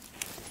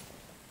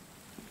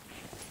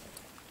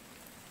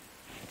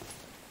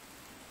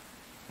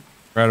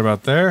 Right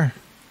about there.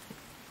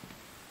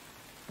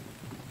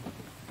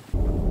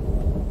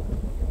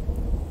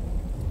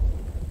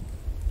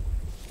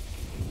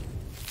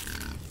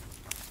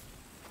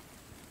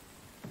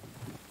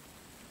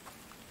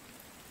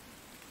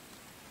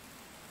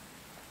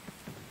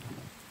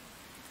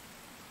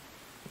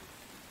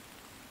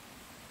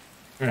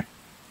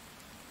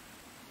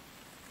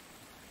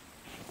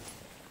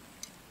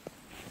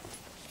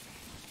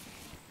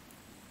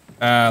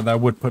 That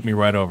would put me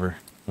right over.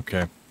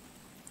 Okay.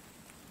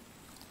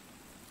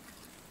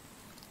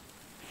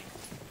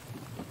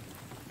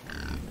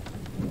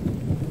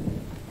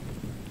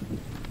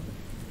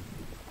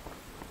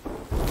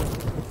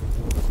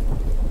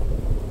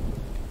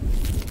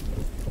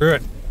 Screw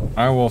it.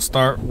 I will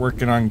start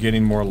working on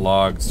getting more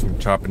logs from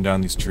chopping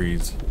down these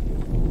trees.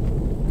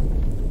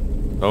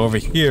 So over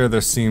here,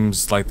 there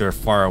seems like they're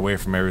far away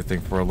from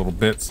everything for a little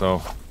bit,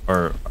 so...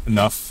 Or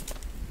enough.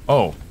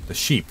 Oh, the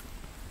sheep.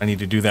 I need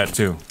to do that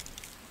too.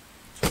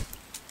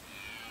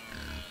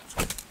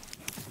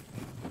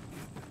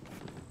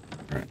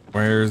 Alright,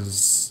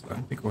 where's... I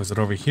think, was it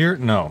over here?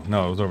 No,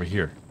 it was over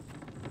here.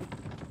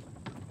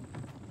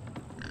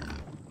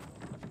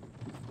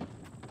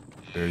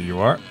 There you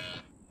are.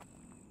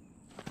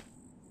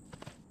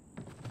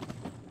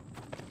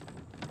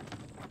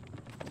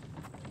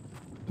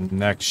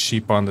 Next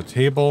sheep on the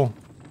table.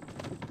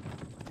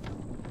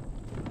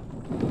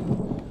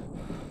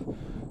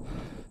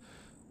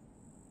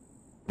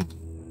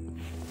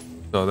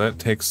 So that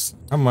takes,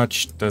 how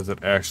much does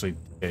it actually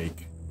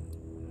take?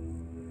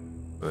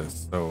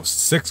 So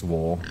 6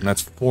 wool, and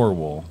that's 4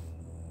 wool.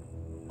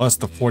 Plus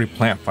the 40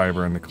 plant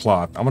fiber and the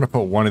cloth. I'm gonna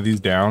put one of these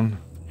down,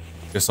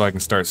 just so I can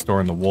start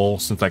storing the wool,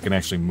 since I can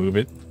actually move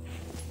it.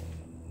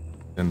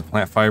 Then the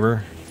plant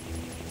fiber.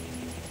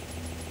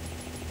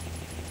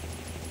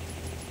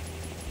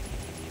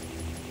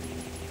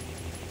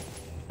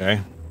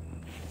 Okay.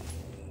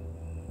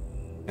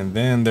 And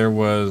then there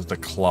was the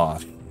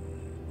cloth.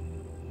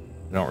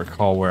 I don't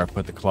recall where I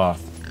put the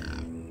cloth.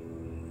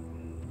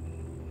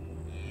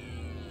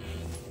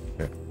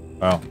 Okay.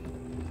 Well,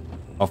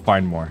 I'll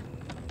find more.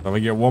 So if I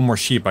get one more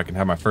sheep, I can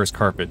have my first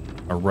carpet,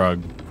 a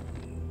rug.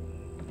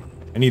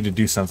 I need to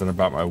do something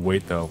about my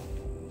weight, though.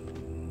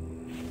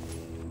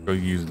 Go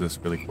use this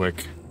really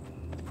quick.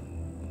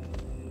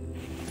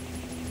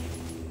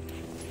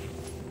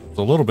 It's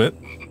a little bit.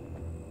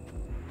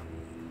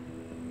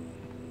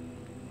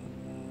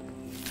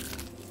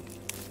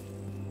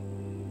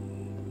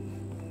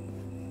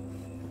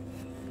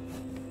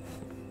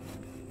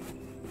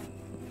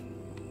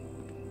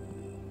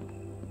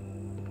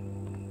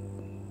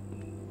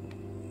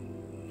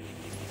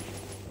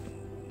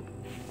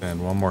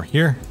 And one more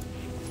here.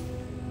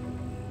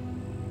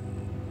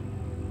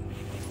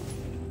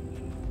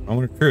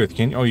 I'm truth.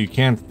 Can you? Oh, you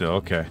can still.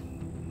 Okay.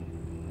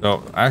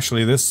 So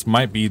actually, this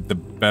might be the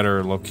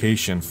better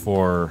location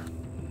for.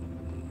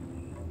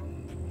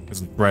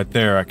 Because right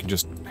there, I can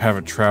just have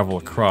it travel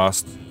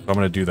across. So I'm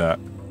gonna do that.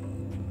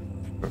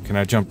 But can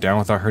I jump down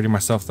without hurting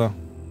myself, though?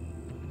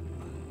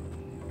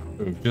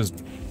 Ooh,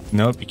 just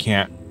nope. You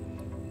can't.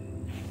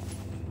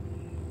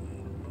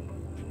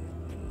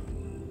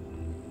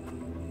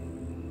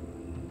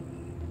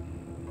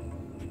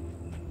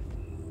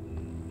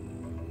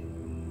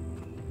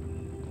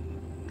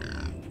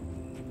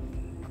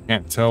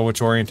 Can't tell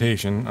which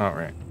orientation. All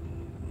right.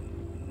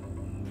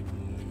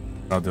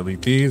 I'll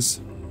delete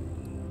these.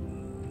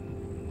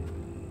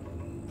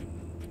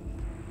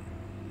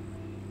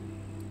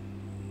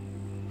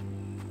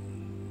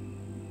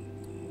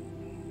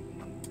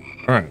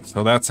 All right,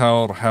 so that's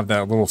how it'll have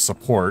that little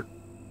support.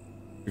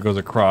 It goes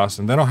across,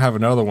 and then I'll have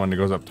another one that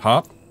goes up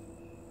top,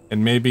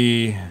 And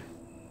maybe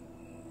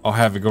I'll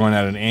have it going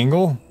at an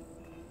angle.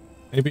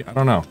 Maybe, I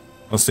don't know.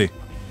 Let's see.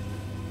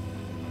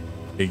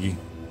 Piggy.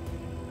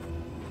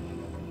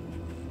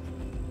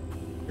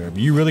 Grab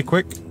you really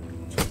quick.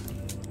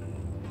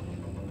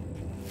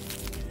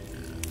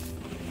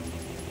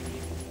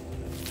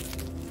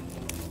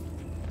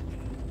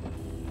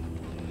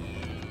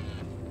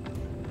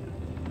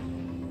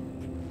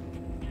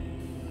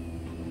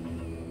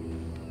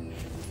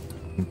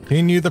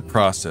 Continue the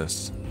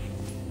process.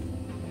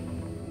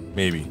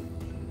 Maybe.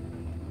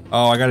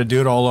 Oh, I gotta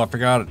do it all. I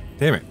forgot it.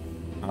 Damn it.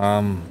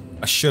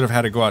 I should have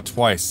had to go out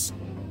twice.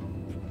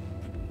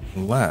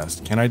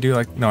 Unless, can I do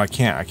like, no, I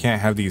can't. I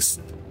can't have these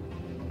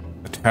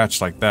attached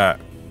like that.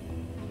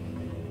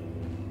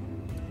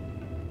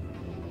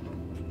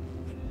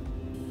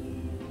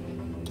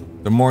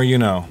 The more you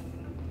know.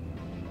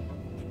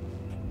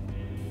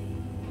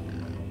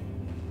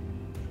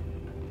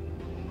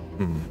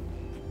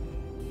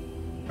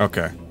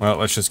 Okay, well,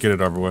 let's just get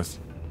it over with.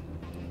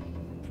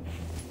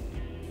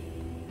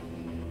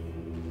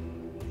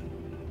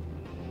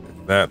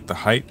 Is that the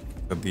height?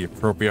 Is that the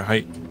appropriate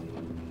height?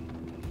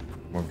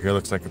 Over here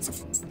looks like it's a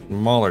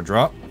smaller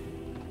drop.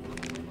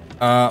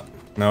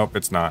 Nope,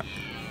 it's not.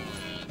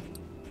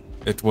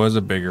 It was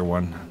a bigger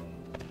one.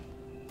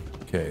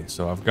 Okay,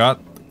 so I've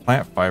got the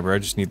plant fiber, I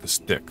just need the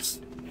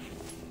sticks.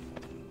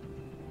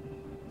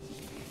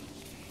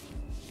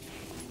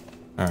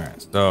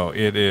 Alright, so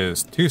it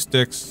is 2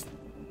 sticks.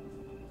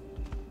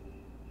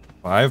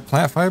 5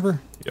 plant fiber?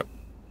 Yep.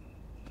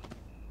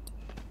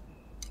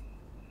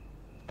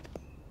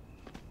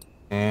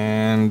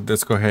 And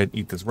let's go ahead and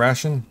eat this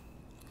ration.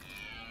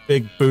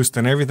 Big boost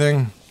and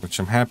everything, which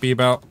I'm happy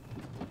about.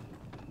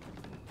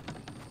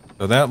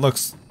 So that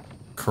looks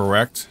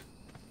correct.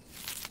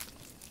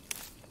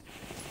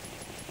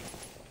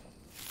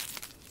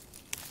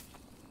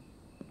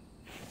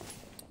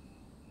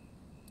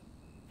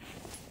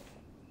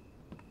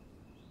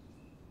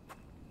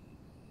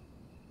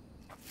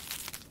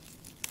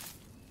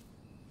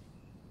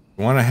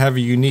 You want to have a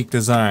unique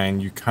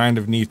design, you kind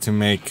of need to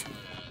make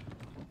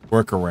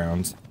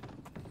workarounds.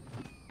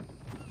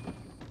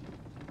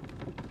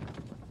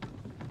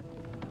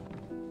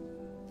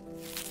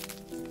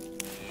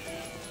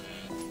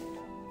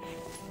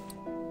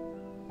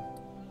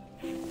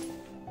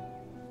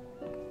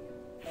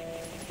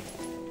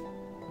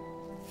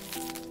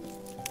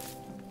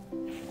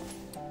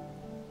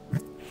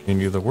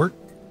 Continue the work.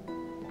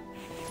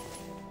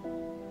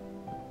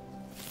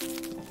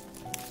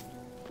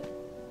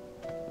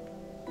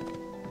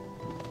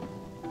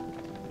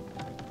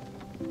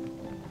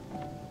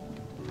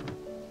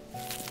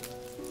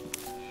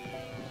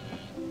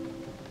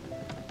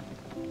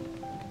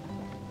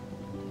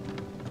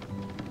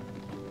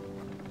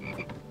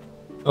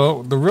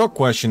 So the real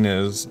question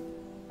is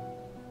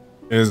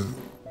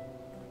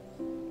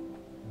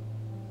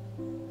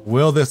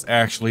will this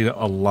actually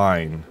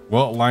align?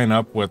 Will it line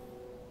up with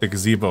the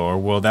gazebo, or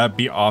will that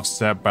be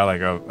offset by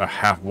like a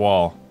half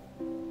wall?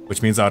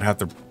 Which means I would have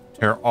to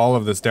tear all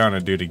of this down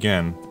and do it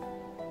again.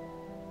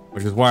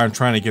 Which is why I'm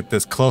trying to get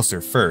this closer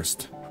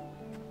first.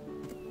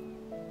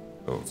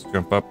 So let's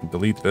jump up and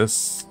delete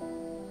this.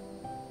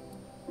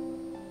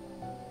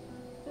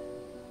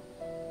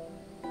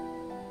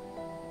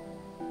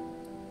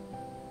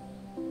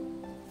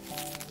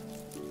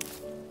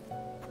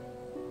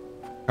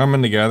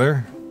 Coming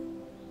together.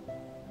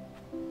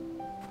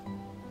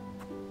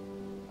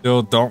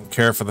 Still don't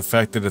care for the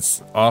fact that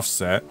it's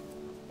offset.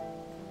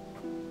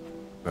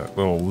 That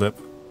little lip.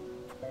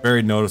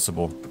 Very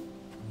noticeable.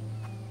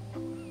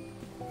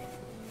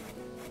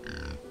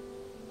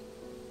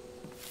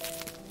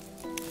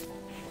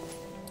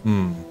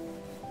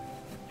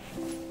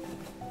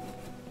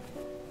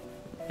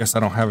 Guess I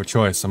don't have a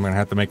choice. I'm gonna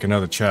have to make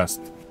another chest.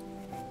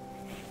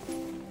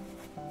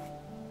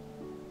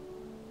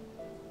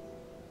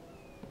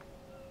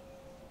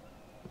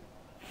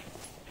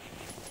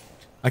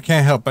 I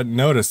can't help but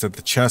notice that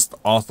the chests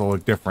also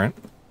look different.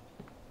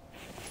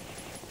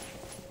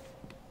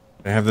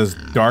 They have this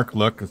dark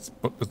look as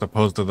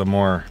opposed to the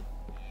more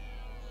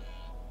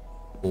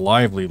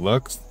lively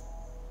looks.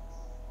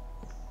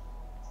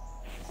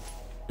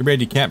 Too bad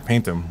you can't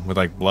paint them with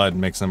like blood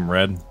and make them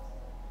red.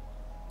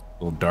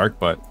 A little dark,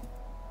 but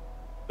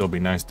still be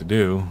nice to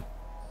do.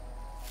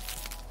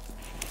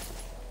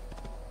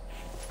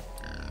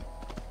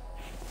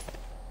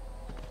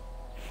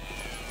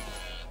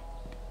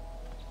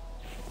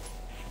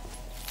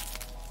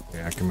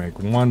 Okay, I can make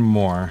one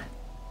more.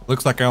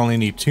 Looks like I only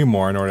need 2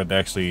 more in order to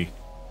actually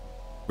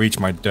reach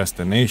my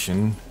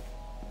destination.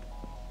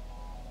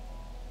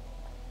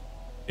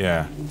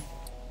 Yeah.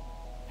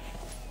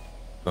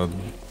 So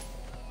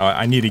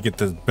I need to get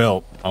this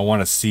built. I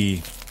want to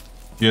see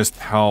just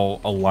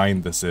how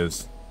aligned this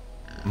is.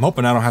 I'm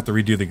hoping I don't have to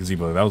redo the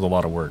gazebo. That was a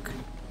lot of work.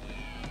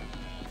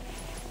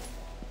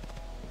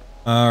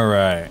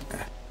 Alright.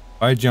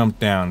 If I jump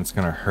down, it's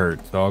gonna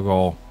hurt. So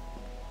I'll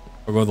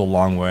go the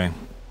long way.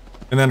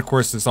 And then of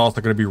course it's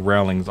also gonna be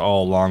railings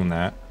all along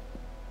that.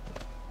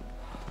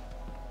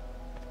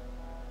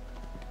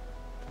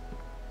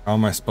 How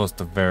am I supposed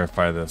to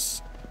verify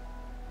this?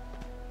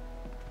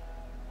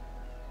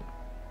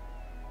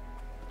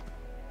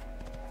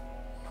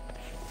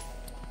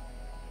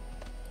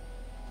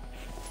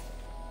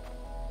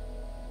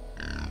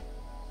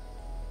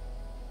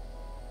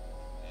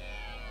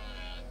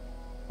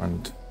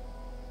 And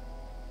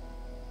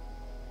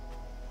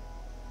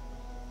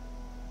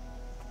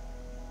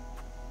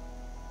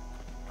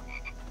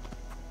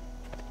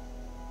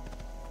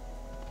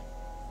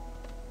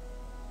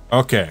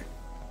okay,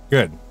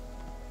 good.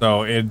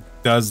 So it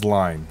does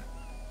align.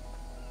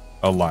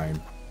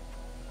 So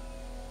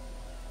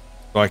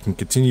I can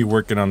continue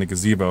working on the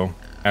gazebo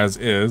as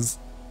is.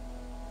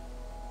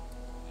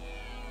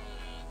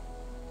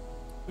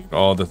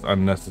 All this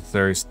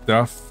unnecessary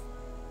stuff.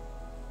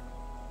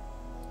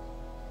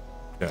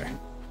 Okay.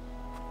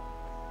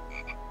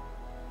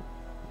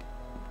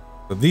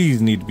 So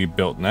these need to be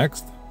built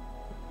next.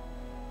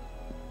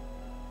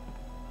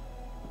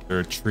 Is there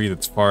a tree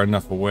that's far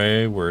enough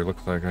away where it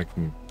looks like I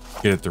can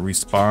get it to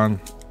respawn?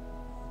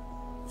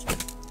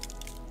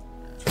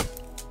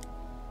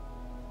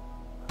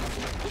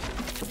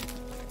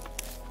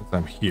 Since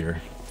I'm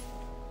here.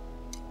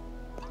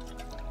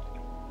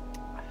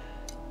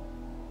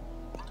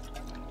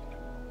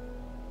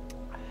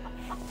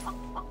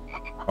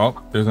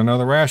 Oh, there's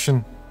another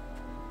ration.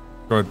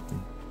 Go ahead,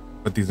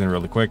 put these in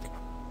really quick.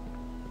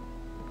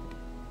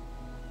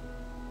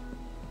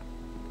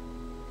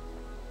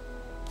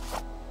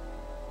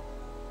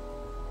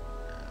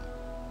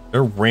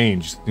 Their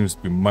range seems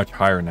to be much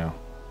higher now.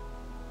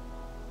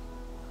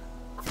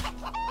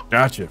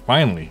 Gotcha,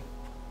 finally.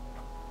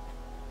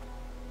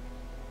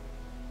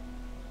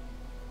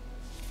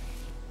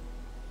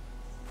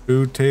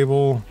 Food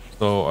table.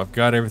 So I've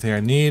got everything I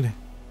need.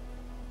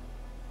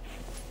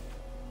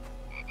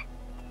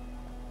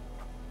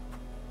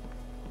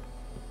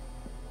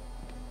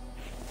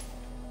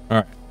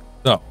 Alright,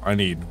 so I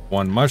need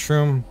 1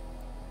 mushroom,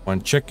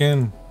 1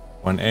 chicken,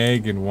 1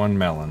 egg, and 1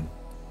 melon.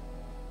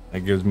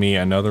 That gives me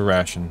another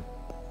ration.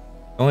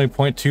 Only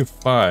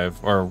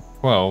 0.25 or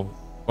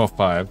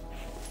 12.5.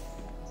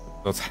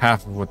 That's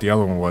half of what the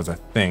other one was, I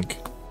think.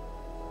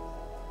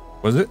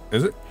 Was it?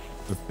 Is it?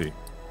 Let's see.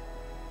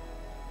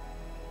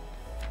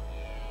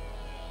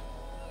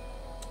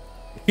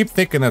 I keep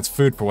thinking that's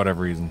food for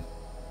whatever reason.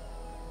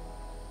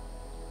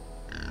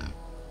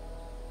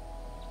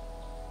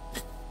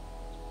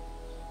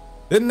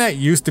 Didn't that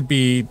used to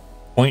be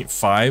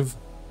 0.5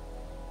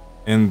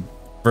 in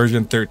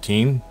version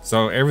 13?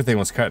 So everything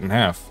was cut in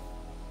half.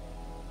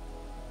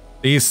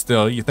 These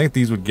still, you think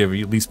these would give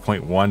you at least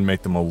 0.1,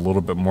 make them a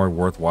little bit more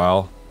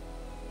worthwhile?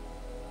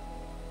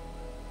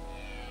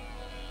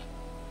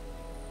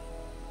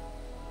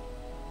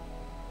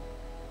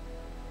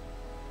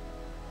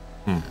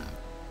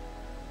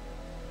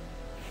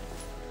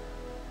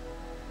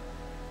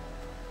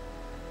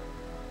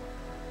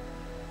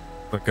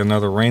 Like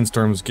another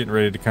rainstorm is getting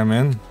ready to come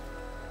in.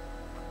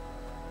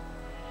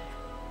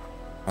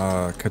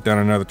 Cut down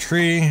another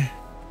tree.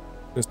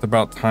 Just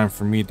about time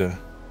for me to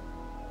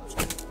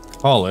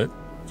call it.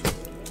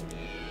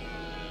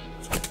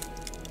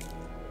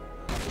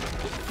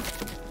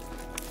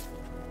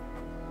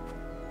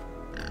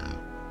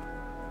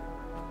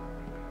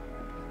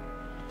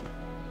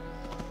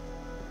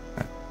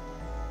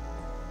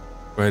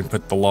 Go ahead and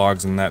put the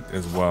logs in that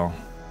as well.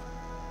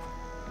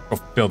 Go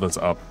fill this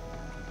up.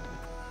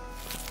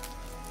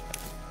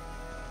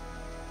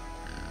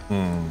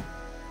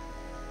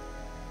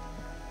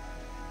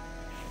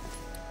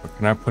 But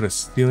can I put a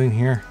ceiling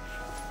here?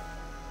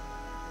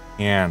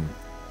 And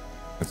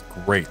that's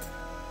great.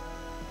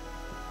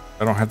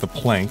 I don't have the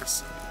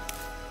planks.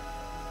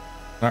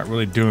 Not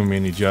really doing me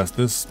any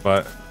justice,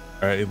 but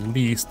at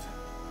least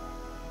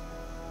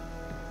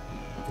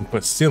I can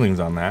put ceilings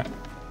on that.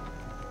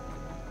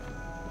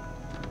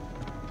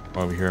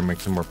 Over here and make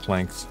some more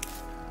planks.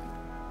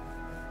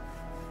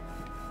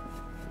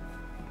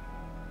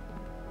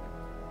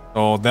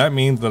 So that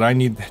means that I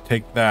need to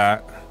take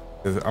that,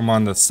 because I'm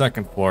on the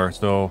 2nd floor,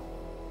 so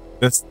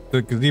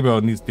the gazebo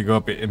needs to go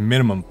up at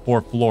minimum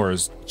 4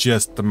 floors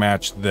just to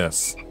match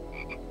this.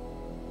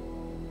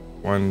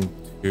 1,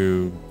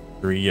 2,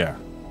 3, yeah.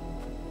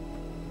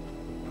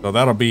 So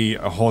that'll be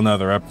a whole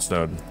nother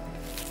episode.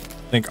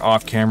 I think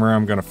off camera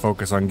I'm gonna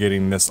focus on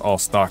getting this all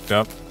stocked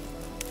up.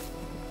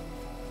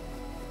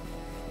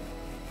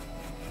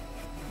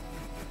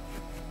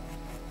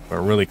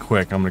 But really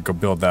quick, I'm gonna go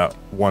build that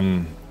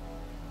one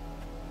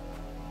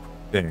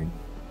thing.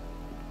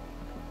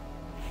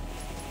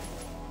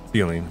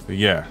 Ceiling. So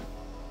yeah.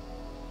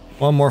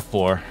 1 more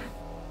floor.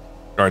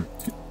 Or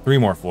 3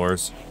 more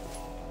floors.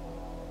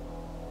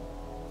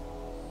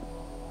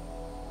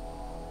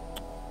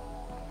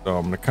 So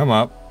I'm gonna come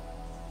up.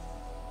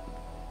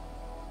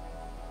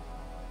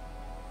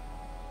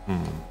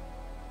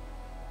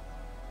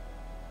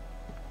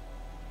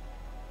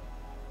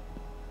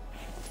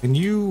 Can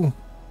you...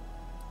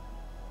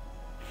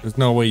 There's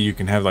no way you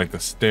can have like the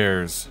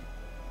stairs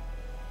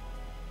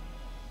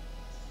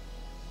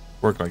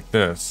work like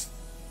this.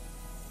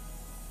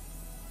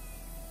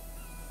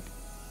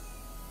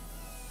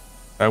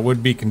 That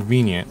would be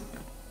convenient.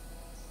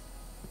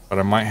 But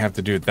I might have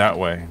to do it that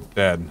way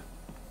instead.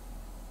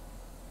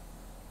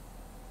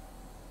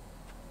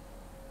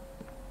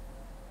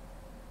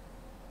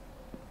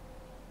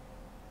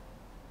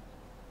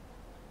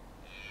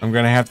 I'm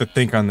gonna have to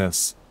think on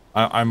this.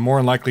 I'm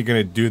more likely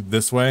gonna do it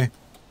this way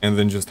and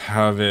then just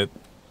have it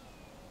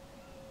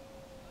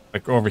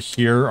like over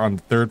here on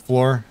the 3rd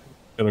floor.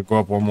 It'll go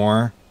up one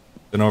more.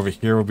 Then over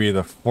here will be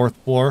the 4th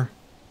floor.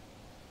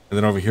 And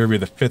then over here will be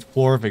the 5th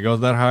floor if it goes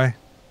that high.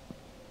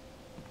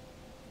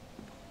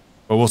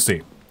 But we'll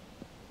see.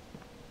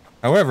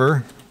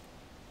 However,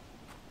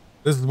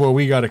 this is where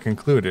we got to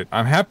conclude it.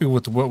 I'm happy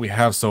with what we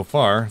have so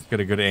far. Let's get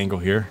a good angle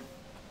here.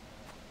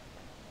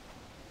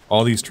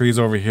 All these trees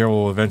over here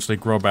will eventually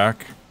grow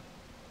back.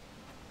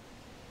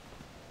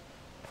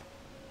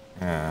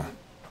 Yeah.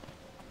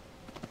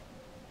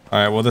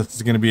 Alright, well this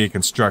is going to be a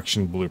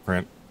construction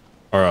blueprint.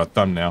 Or a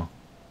thumbnail.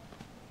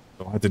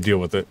 So I'll have to deal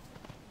with it.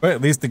 But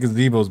at least the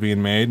gazebo is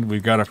being made.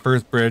 We've got our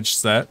first bridge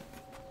set.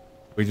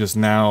 We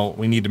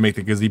need to make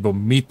the gazebo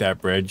meet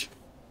that bridge.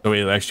 So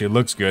it actually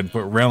looks good.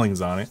 Put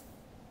railings on it.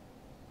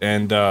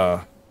 And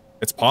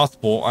it's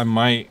possible I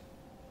might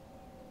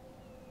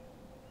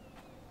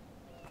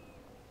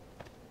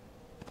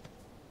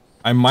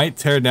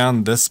tear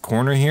down this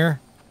corner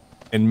here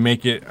and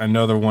make it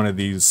another one of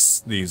these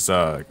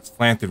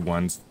slanted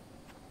ones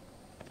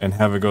and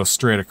have it go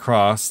straight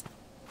across.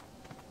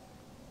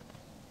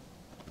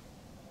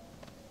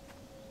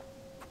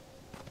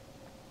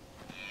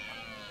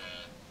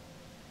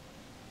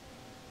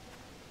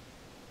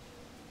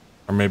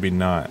 Or maybe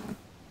not.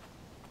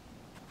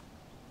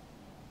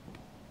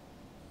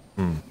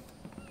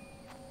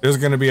 There's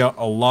going to be a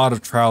lot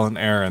of trial and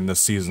error in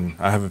this season.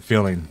 I have a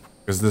feeling.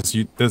 Because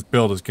this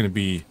build is going to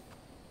be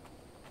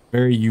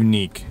very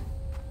unique.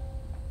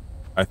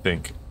 I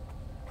think.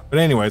 But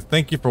anyways,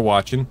 thank you for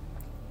watching.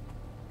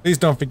 Please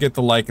don't forget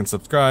to like and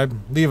subscribe.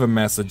 Leave a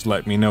message,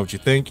 let me know what you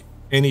think.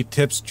 Any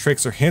tips,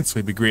 tricks, or hints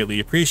would be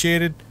greatly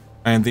appreciated.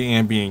 I am the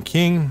Ambient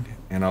King,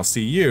 and I'll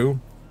see you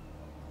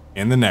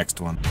in the next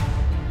one.